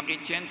busy-busy sa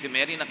kitchen, si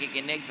Mary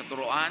nakikinig sa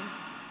turuan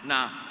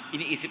na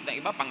iniisip ng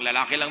iba, pang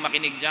lalaki lang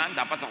makinig dyan,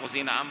 dapat sa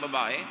kusina ang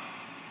babae.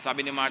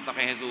 Sabi ni Martha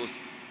kay Jesus,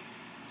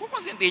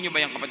 kukonsintihin nyo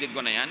ba yung kapatid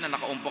ko na yan na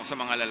nakaumpok sa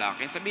mga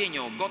lalaki? Sabihin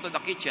nyo, go to the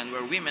kitchen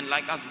where women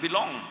like us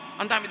belong.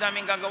 Ang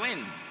dami-daming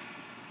gagawin.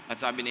 At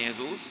sabi ni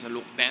Jesus sa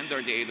Luke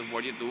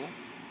 10:38-42,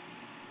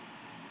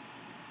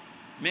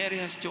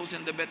 Mary has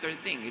chosen the better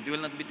thing. It will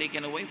not be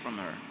taken away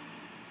from her.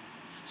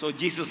 So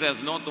Jesus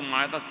says no to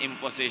Martha's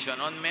imposition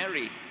on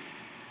Mary.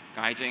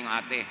 Kahit siya yung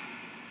ate.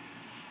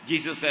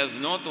 Jesus says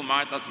no to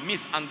Martha's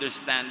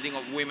misunderstanding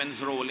of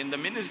women's role in the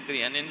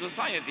ministry and in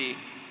society.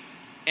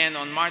 And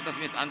on Martha's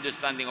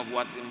misunderstanding of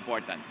what's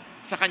important.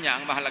 Sa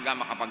kanya, ang mahalaga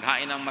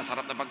makapaghain ng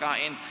masarap na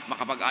pagkain,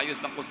 makapag-ayos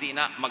ng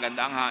kusina,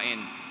 maganda ang hain.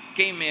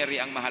 Kay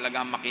Mary, ang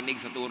mahalaga makinig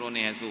sa turo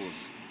ni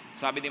Jesus.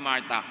 Sabi ni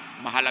Martha,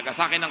 mahalaga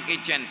sa akin ang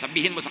kitchen.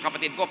 Sabihin mo sa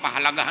kapatid ko,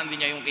 pahalagahan din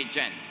niya yung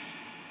kitchen.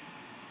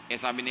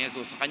 Sabi ni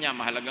Jesus, sa kanya,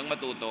 mahalagang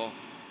matuto.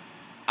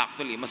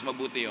 Actually, mas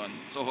mabuti yon.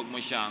 So, huwag mo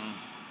siyang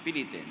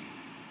pilitin.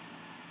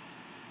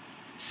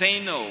 Say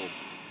no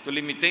to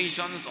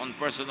limitations on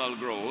personal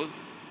growth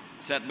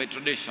set by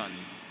tradition,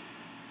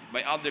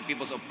 by other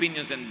people's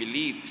opinions and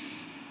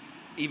beliefs,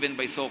 even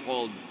by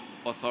so-called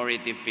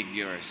authority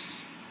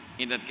figures.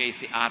 In that case,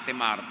 si Ate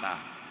Martha.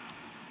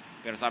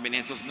 Pero sabi ni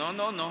Jesus, no.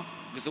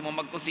 Gusto mo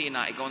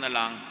magkusina, ikaw na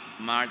lang.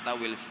 Martha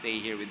will stay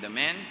here with the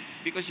men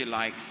because she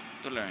likes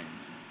to learn.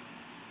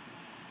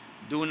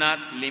 Do not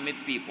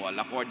limit people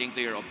according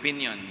to your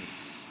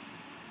opinions,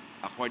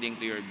 according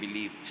to your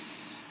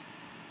beliefs.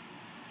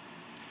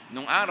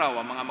 Nung araw,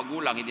 ang mga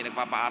magulang hindi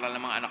nagpapaaral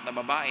ng mga anak na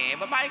babae,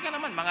 babae ka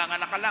naman,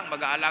 manganganak ka lang,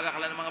 mag-aalaga ka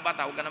lang ng mga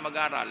bata, huwag ka na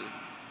mag-aral.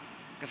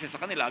 Kasi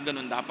sa kanila,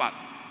 ganun dapat.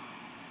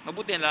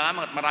 Mabuti na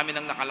lamang at marami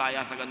nang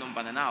nakalaya sa ganung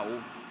pananaw.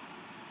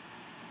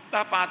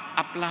 Dapat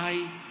apply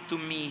to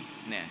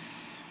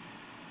me-ness.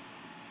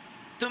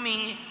 To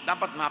me,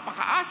 dapat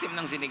mapakaasim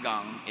ng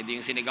sinigang.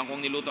 Hindi yung sinigang kong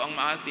niluto ang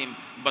maasim.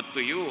 But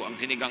to you, ang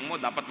sinigang mo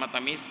dapat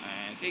matamis.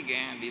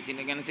 Sige, di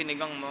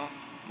sinigang mo.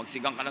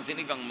 Magsigang ka ng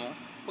sinigang mo.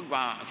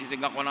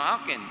 Sisigang ko ng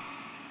akin.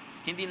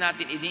 Hindi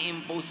natin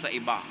ini-impose sa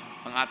iba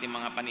ang ating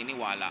mga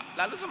paniniwala.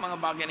 Lalo sa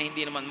mga bagay na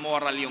hindi naman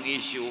moral yung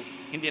issue,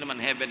 hindi naman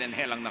heaven and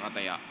hell ang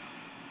nakataya.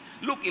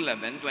 Luke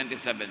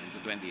 11:27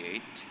 to 28.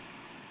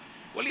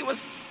 While he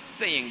was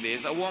saying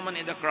this, a woman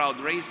in the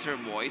crowd raised her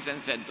voice and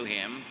said to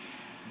him,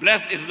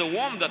 "Blessed is the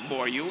womb that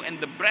bore you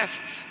and the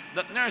breasts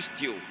that nursed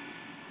you."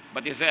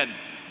 But he said,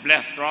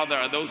 "Blessed rather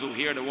are those who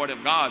hear the word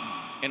of God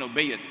and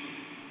obey it."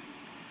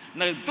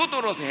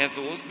 Nagtuturo si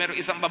Jesus, meron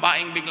isang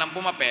babaeng biglang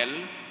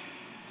pumapel,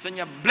 sa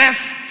niya,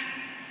 "Blessed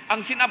ang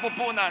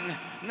sinapupunan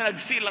na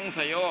nagsilang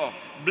sa'yo.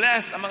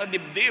 Blessed ang mga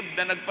dibdib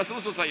na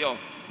nagpasuso sa'yo,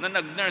 na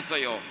nag-nurse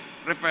sa'yo."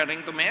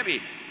 Referring to Mary.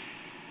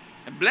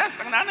 Blessed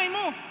ang nanay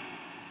mo.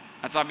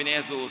 At sabi ni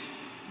Jesus,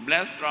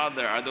 "Blessed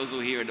rather are those who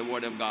hear the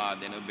word of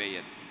God and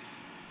obey it."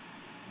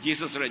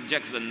 Jesus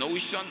rejects the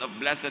notion of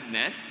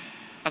blessedness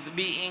as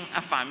being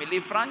a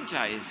family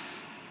franchise,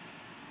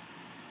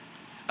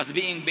 as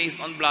being based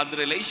on blood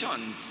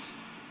relations,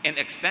 and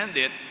extend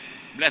it,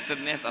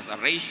 blessedness, as a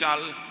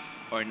racial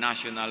or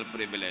national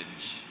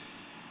privilege.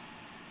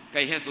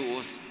 Kay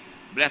Jesus,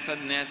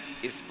 blessedness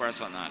is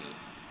personal.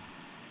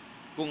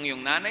 Kung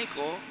yung nanay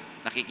ko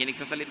nakikinig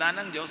sa salita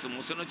ng Diyos,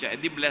 sumusunod siya,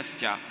 edi blessed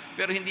siya,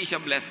 pero hindi siya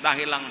blessed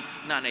dahil lang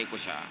nanay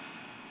ko siya.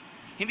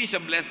 Hindi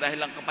siya blessed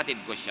dahil lang kapatid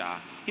ko siya.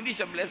 Hindi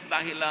siya blessed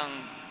dahil lang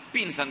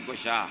pinsan ko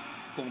siya.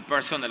 Kung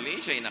personally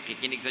siya ay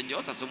nakikinig sa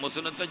Diyos at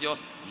sumusunod sa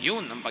Diyos,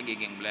 yun ang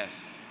pagiging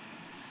blessed.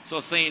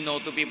 So say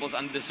no to people's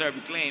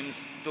undeserved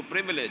claims to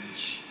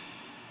privilege,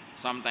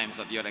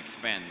 sometimes at your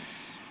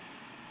expense.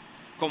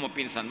 Kung mo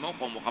pinsan mo,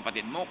 kung mo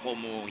kapatid mo,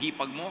 kung mo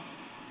hipag mo,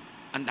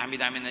 ang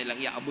dami-dami na nilang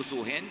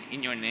iaabusuhin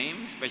in your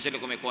name, especially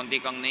kung may konti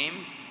kang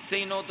name,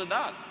 say no to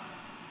that.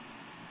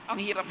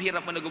 Ang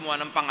hirap-hirap mo na gumawa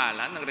ng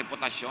pangalan, ng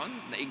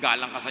reputasyon, na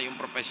igalang ka sa iyong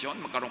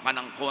profesyon, magkaroon ka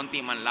ng konti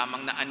man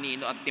lamang na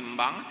anino at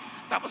timbang,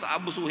 tapos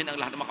aabusuhin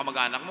ang lahat ng mga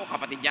kamag-anak mo,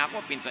 kapatid niya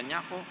ako, pinsan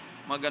niya ako,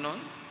 mga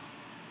ganon.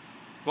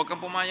 Huwag kang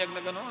pumayag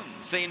na ganon.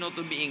 Say no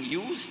to being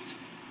used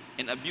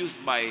and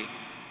abused by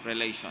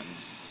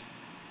relations.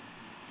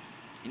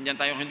 Hindi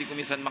tayo hindi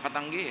kumisan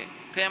makatanggi.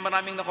 Kaya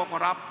maraming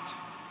nako-corrupt.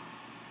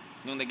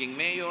 Nung naging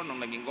mayor, nung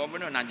naging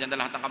governor, nandyan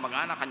na lahat ng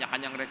kamag-anak,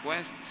 kanya-kanyang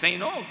request.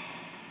 Say no.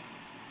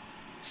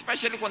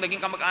 Especially kung naging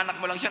kamag-anak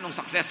mo lang siya, nung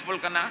successful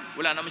ka na,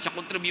 wala naman siya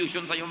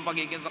contribution sa iyong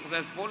pagiging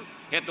successful.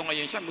 Heto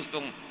ngayon siya,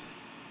 gustong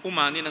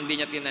umani ng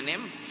di niya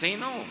tinanim. Say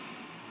no.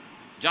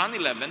 John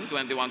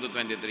 11:21 to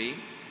 23.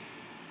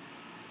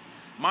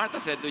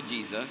 Martha said to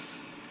Jesus,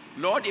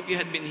 "Lord, if you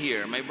had been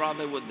here, my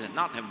brother would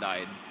not have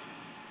died.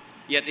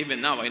 Yet even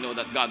now I know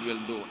that God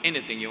will do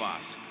anything you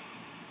ask."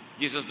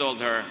 Jesus told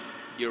her,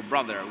 "Your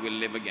brother will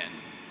live again."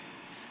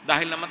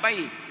 Dahil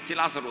namatay si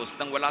Lazarus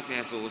nang wala si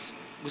Jesus,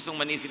 gustong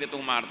manisin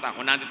itong Martha.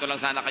 Kung nandito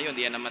lang sana kayo,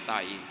 hindi yan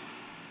namatay.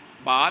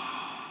 But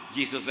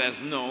Jesus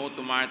says no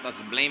to Martha's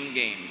blame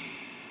game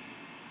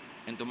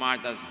and to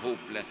Martha's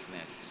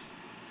hopelessness.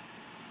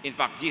 In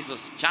fact,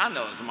 Jesus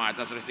channels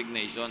Martha's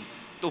resignation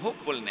to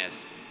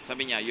hopefulness.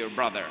 Sabi niya, "Your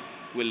brother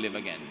will live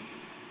again."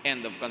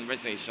 End of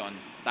conversation.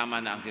 Tama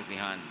na ang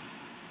sisihan.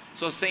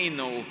 So say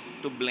no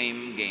to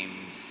blame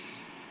games.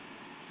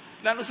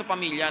 Lalo sa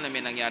pamilya na may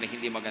nangyari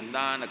hindi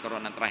maganda,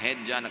 nagkaroon ng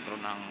trahedya,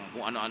 nagkaroon ng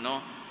kung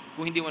ano-ano,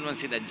 kung hindi mo naman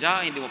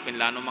sinadya, hindi mo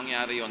pinlano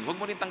mangyari yon, huwag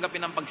mo rin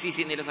tanggapin ang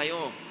pagsisi nila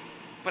sa'yo.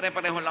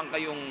 Pare-pareho lang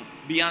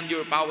kayong beyond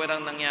your power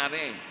ang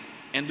nangyari.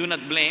 And do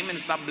not blame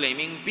and stop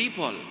blaming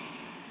people.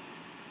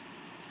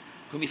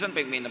 Kung minsan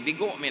pag may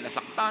nabigo, may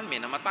nasaktan, may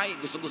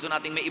namatay, gusto-gusto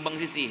nating may ibang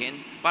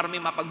sisihin para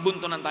may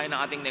mapagbuntunan tayo ng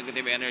ating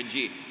negative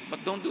energy.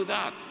 But don't do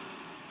that.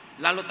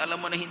 Lalo't alam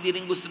mo na hindi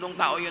rin gusto ng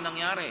tao yun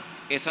nangyari.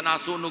 Sa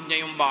nasunog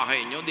niya yung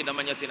bahay niyo, di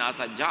naman niya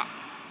sinasadya.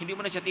 Hindi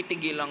mo na siya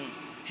titigilang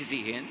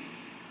sisihin.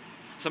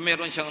 Sa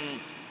meron siyang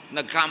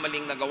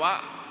nagkamaling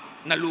nagawa,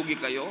 nalugi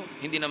kayo,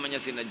 hindi naman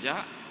niya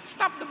sinadya.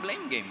 Stop the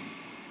blame game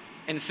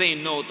and say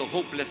no to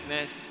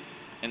hopelessness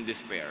and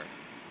despair.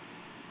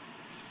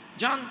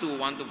 John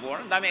 2:1 to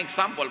 4, ang dami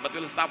example, but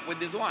we'll stop with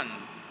this one.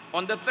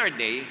 On the third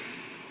day,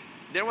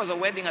 there was a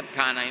wedding at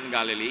Cana in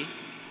Galilee,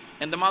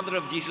 and the mother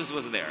of Jesus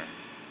was there.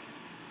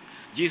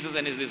 Jesus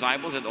and his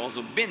disciples had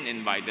also been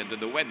invited to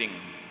the wedding.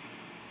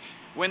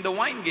 When the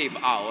wine gave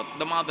out,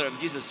 the mother of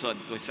Jesus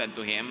said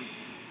to him,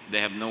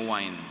 "They have no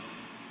wine."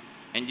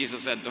 And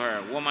Jesus said to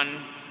her,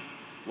 "Woman,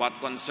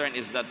 what concern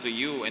is that to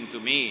you and to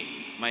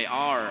me? My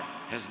hour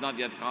has not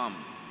yet come."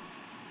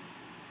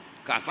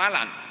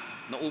 Kasalan,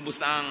 naubos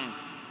na ang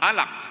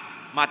alak,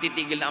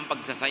 matitigil na ang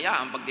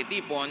pagsasaya, ang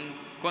pagtitipon,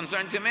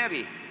 concern si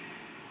Mary.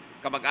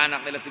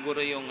 Kamag-anak nila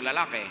siguro yung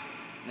lalaki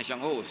na siyang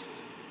host.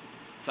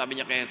 Sabi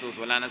niya kay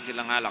Jesus, wala na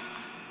silang alak.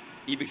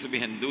 Ibig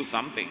sabihin, do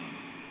something.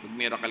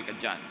 Mag-miracle ka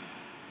dyan.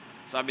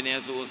 Sabi ni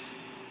Jesus,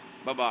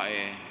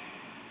 babae,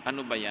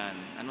 ano ba yan?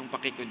 Anong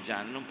pakikod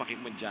dyan? Anong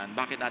pakikod dyan?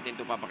 Bakit natin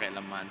ito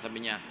papakialaman?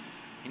 Sabi niya,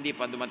 hindi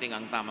pa dumating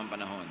ang tamang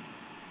panahon.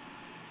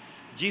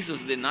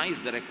 Jesus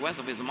denies the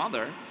request of his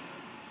mother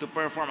to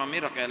perform a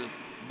miracle,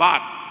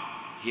 but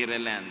he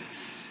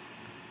relents.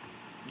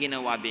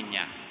 Ginawa din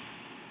niya.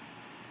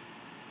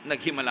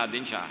 Naghimala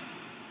din siya.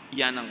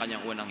 Yan ang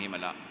kanyang unang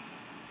himala.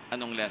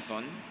 Anong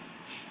lesson?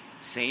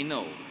 Say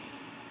no.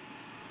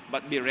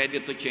 But be ready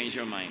to change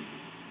your mind.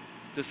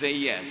 To say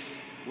yes.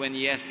 When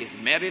yes is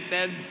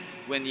merited,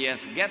 when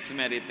yes gets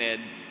merited,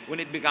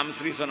 when it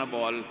becomes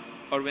reasonable,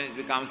 or when it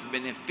becomes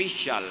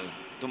beneficial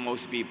to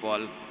most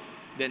people,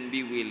 then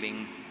be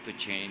willing to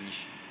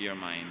change your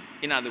mind.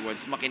 In other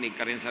words, makinig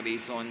ka rin sa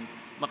reason,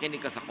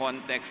 makinig ka sa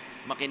context,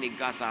 makinig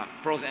ka sa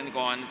pros and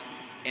cons,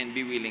 and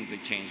be willing to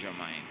change your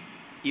mind,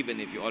 even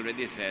if you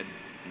already said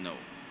no.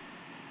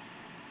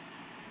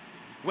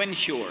 When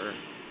sure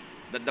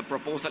that the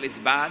proposal is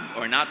bad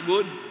or not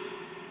good,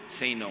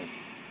 say no.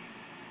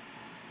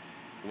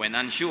 When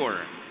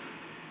unsure,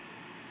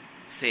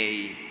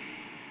 say,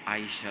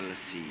 I shall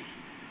see.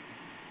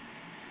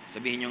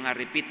 Sabihin nyo nga,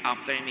 repeat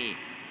after me,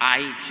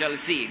 I shall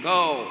see.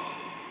 Go!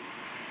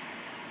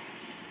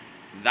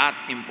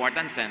 That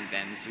important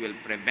sentence will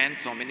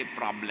prevent so many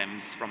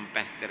problems from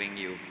pestering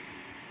you.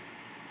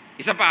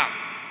 Isa pa.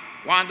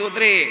 1, 2,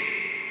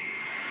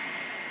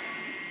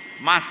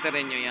 3.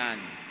 Masterin nyo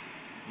yan.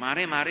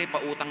 Mare,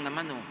 pautang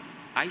naman, oh.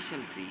 I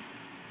shall see.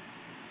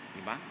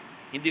 Diba?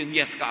 Hindi yung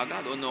yes ka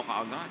agad o no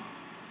ka agad.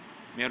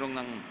 Merong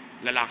ng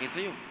lalaki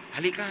sa'yo,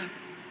 halika,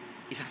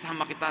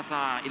 isasama kita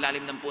sa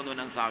ilalim ng puno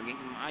ng saging.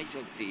 I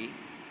shall see.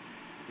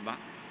 Diba?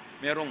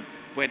 Merong,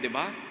 pwede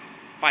ba?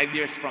 5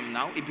 years from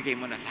now, ibigay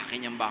mo na sa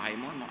akin yung bahay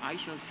mo. No, I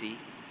shall see.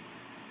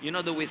 You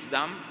know the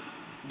wisdom?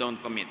 Don't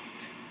commit.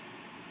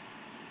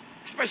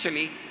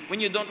 Especially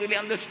when you don't really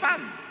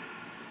understand.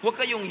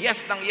 Huwag kayong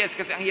yes ng yes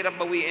kasi ang hirap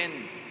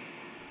bawiin.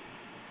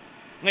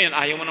 Ngayon,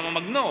 ayaw mo naman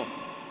mag-no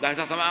dahil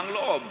sasama ang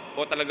loob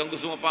o talagang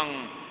gusto mo pang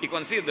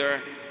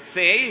i-consider,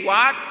 say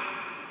what?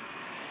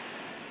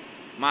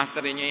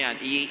 Masterin nyo yan.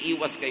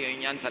 Iiwas kayo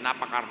yan sa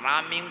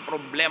napakaraming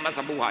problema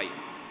sa buhay.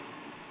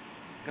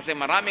 Kasi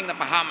maraming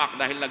napahamak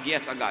dahil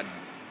nag-yes agad.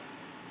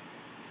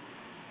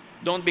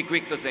 Don't be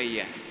quick to say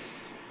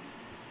yes.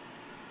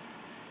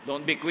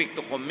 Don't be quick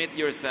to commit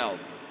yourself.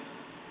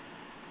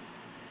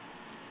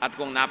 At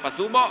kung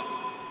napasubo,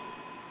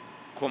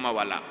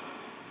 kumawala.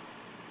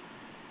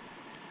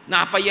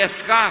 Napa-yes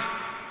ka.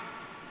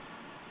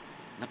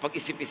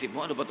 Napag-isip-isip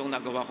mo, ano ba itong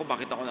nagawa ko?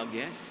 Bakit ako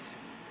nag-yes?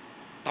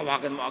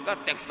 Tawagan mo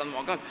agad, textan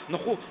mo agad.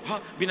 Naku,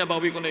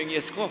 binabawi ko na yung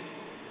yes ko.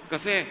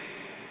 Kasi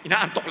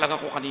inaantok lang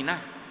ako kanina.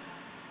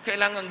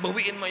 Kailangan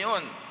bawiin mo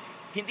yon.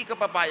 Hindi ka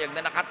papayag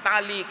na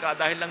nakatali ka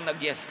dahil lang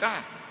nag-yes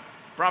ka.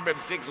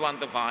 Proverbs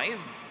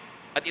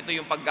 6:1-5. At ito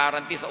yung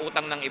pag-guarantee sa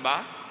utang ng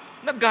iba.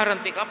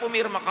 Nag-guarantee ka,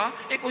 pumirma ka.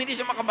 Kung hindi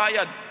siya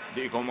makabayad,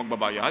 di ikaw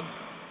magbabayad.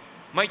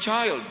 My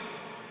child,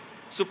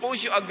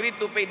 suppose you agreed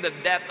to pay the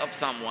debt of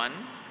someone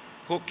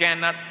who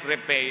cannot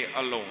repay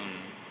alone.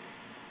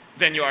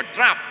 Then you are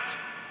trapped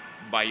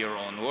by your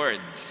own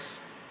words.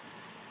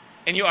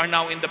 And you are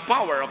now in the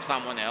power of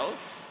someone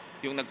else,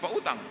 yung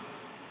nagpautang.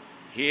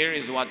 Here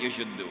is what you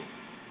should do.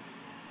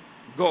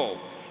 Go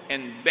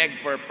and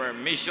beg for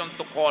permission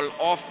to call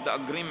off the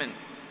agreement.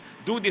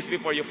 Do this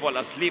before you fall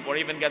asleep or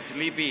even get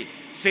sleepy.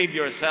 Save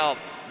yourself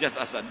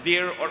just as a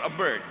deer or a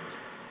bird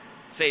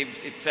saves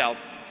itself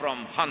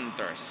from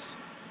hunters.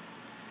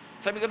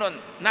 Sabi ko nun,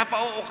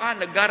 napao ka,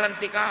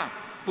 nag-guarantee ka,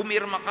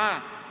 pumirma ka.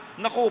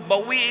 Naku,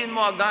 bawiin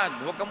mo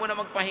agad. Huwag ka muna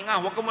magpahinga,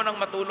 huwag ka munang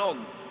matulog.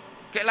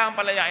 Kailangan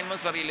palayain mo ang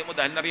sarili mo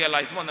dahil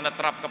na-realize mo na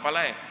na-trap ka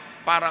pala eh.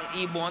 Parang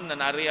ibon na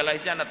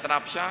na-realize niya,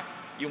 na-trap siya.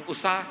 Yung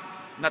usa,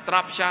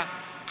 na-trap siya.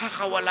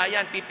 Kakawala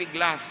yan,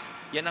 pipiglas.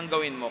 Yan ang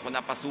gawin mo kung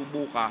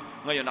napasubo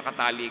ka, ngayon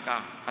nakatali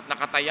ka. At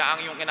nakataya ang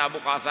iyong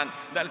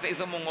kinabukasan dahil sa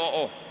isang mong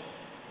oo.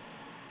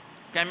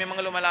 Kaya may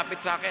mga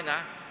lumalapit sa akin, ha?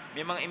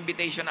 May mga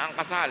invitation na ang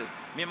kasal.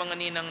 May mga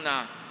ninang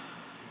na,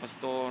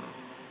 Pastor,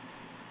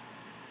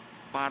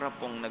 para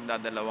pong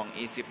nagdadalawang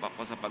isip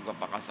ako sa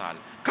pagpapakasal.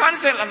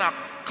 Cancel,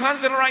 anak!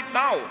 Cancel right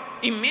now!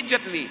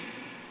 Immediately!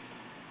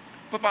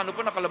 Paano po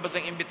nakalabas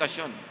ang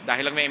imbitasyon?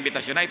 Dahil lang may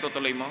imbitasyon na,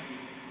 itutuloy mo?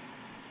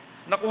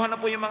 Nakuha na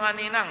po yung mga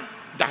ninang.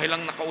 Dahil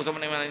lang nakausap mo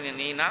na yung mga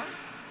ninang.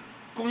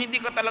 Kung hindi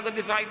ka talaga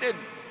decided,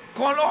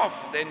 call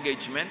off the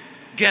engagement.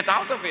 Get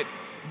out of it.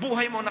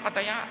 Buhay mo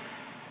nakataya.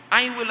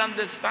 I will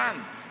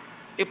understand.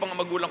 Pang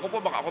magulang ko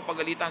po, baka ako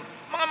pagalitan.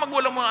 Mga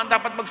magulang mo ang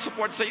dapat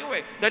mag-support sa iyo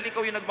eh. Dahil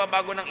ikaw yung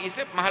nagbabago ng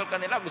isip, mahal ka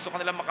nila, gusto ka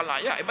nila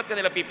makalaya. Ba't ka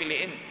nila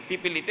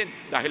pipilitin?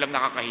 Dahil lang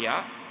nakakahiya?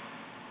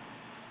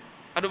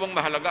 Ano bang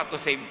mahalaga? To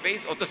save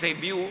face o to save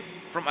you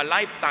from a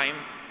lifetime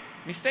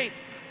mistake?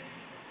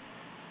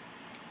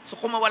 So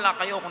kung mawala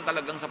kayo, kung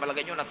talagang sa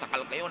palagay nyo,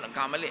 nasakal kayo,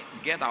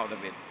 nagkamali, get out of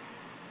it.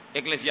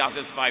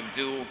 Ecclesiastes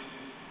 5:2,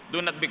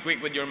 do not be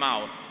quick with your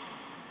mouth.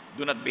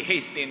 Do not be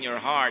hasty in your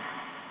heart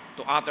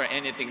to utter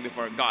anything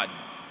before God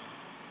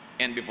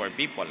and before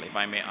people, if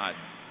I may add.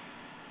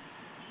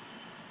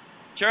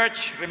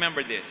 Church,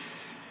 remember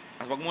this.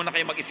 At huwag muna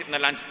kayo mag-isip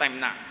na lunchtime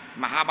na.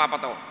 Mahaba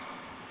pa to.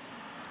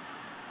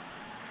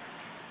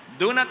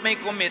 Do not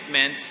make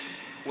commitments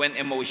when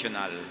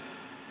emotional,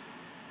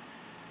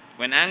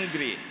 when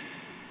angry,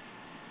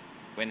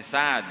 when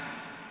sad,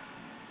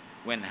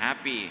 when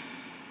happy,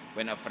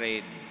 when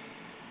afraid.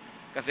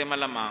 Kasi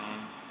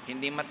malamang,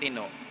 hindi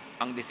matino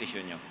ang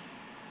desisyon nyo.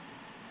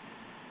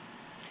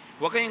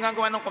 Huwag kayong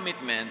gagawa ng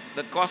commitment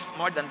that costs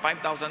more than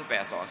 5,000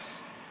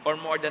 pesos or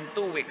more than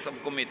 2 weeks of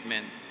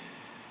commitment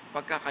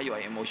pagka kayo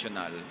ay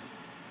emotional.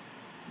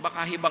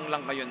 Baka hibang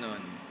lang kayo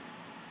nun.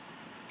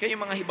 Kaya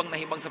yung mga hibang na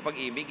hibang sa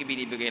pag-ibig,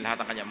 ibinibigay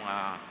lahat ng kanyang mga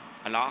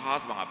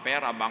alahas, mga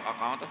pera, bank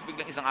account, tapos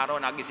biglang isang araw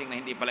nagising na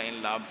hindi pala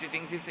in love,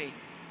 sising-sisi.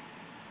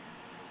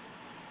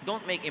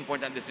 Don't make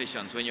important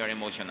decisions when you're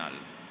emotional.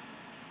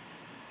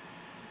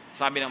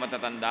 Sabi ng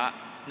matatanda,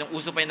 nung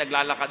uso pa yung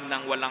naglalakad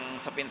ng walang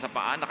sapin sa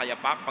paa,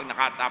 nakayapak, pag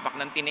nakatapak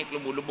ng tinik,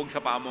 lumulubog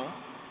sa paa mo.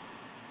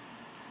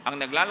 Ang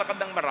naglalakad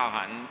ng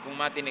marahan, kung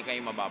matinik ay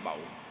mababaw.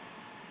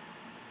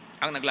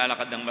 Ang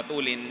naglalakad ng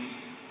matulin,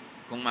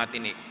 kung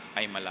matinik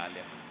ay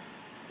malalim.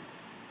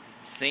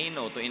 Say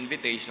no to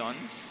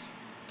invitations,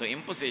 to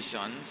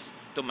impositions,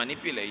 to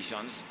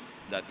manipulations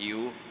that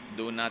you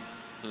do not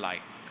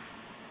like.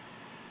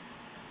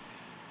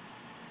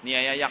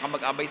 Niyayaya ka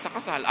mag-abay sa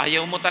kasal,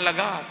 ayaw mo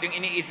talaga. Ito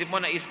yung iniisip mo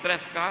na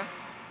stress ka,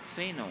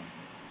 say no.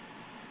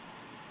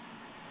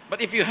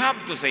 But if you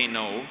have to say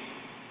no,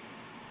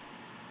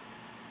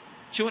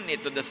 tune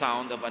it to the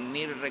sound of a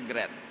near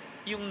regret.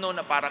 Yung no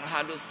na parang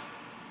halos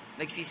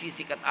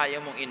nagsisisik at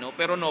ayaw mong ino,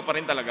 pero no pa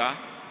rin talaga.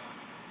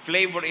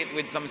 Flavor it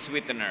with some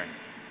sweetener.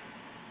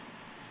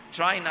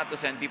 Try not to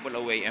send people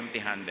away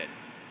empty-handed.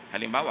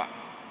 Halimbawa,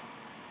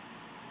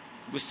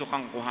 gusto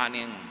kang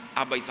kuhanin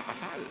abay sa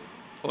kasal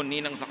o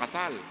ninang sa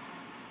kasal.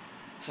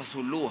 Sa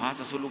sulu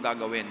sa sulu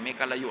gagawin. May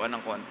kalayuan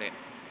ng konti.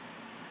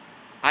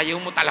 Ayaw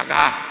mo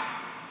talaga.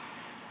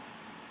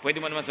 Pwede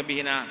mo naman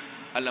sabihin na,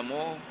 alam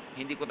mo,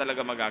 hindi ko talaga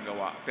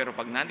magagawa. Pero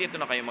pag nandito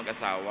na kayo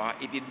mag-asawa,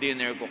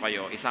 iti-dinner ko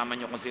kayo, isama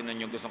nyo kung sino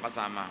nyo gustong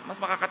kasama.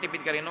 Mas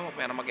makakatipid ka rin, no?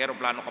 Pero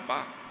mag-aeroplano ka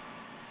pa.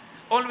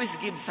 Always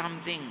give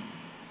something.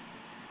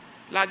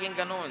 Laging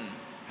ganun.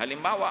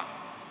 Halimbawa,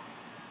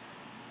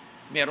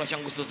 meron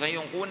siyang gusto sa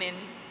iyong kunin,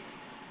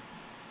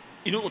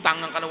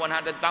 inuutangan ka ng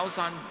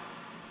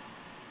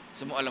 100,000.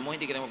 So mo, alam mo,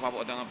 hindi ka na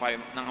mapapautang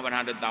ng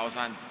 100,000.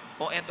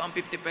 O eto ang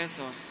 50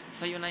 pesos,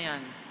 sa'yo na yan,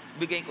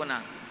 bigay ko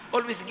na.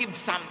 Always give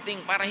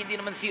something para hindi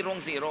naman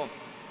zero-zero.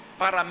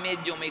 Para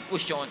medyo may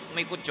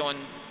kutsyon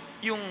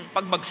yung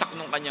pagbagsak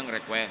ng kanyang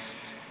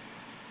request.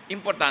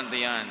 Importante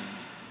yan.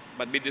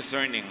 But be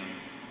discerning.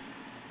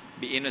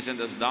 Be innocent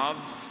as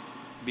doves,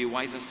 be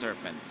wise as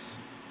serpents.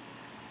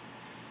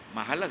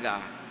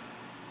 Mahalaga,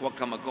 huwag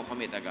ka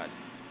magko-commit agad.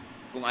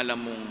 Kung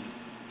alam mong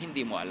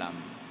hindi mo alam.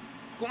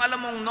 Kung alam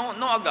mong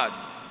no agad.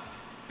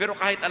 Pero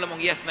kahit alam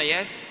mong yes na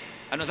yes,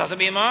 ano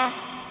sasabihin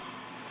mo?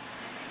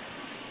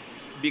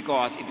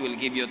 Because it will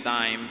give you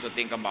time to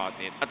think about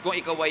it. At kung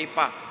ikaw ay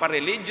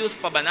pa-religious,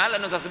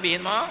 pa-banal, ano sasabihin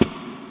mo?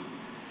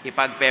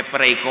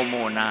 Ipagpe-pray ko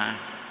muna.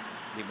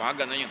 Diba?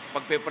 Ganun yung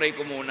pagpe-pray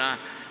ko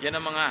muna. Yan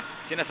ang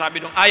mga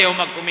sinasabi nung ayaw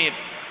mag-commit.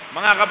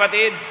 Mga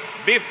kapatid,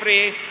 be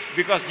free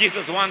because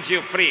Jesus wants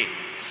you free.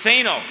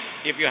 Say no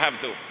if you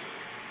have to.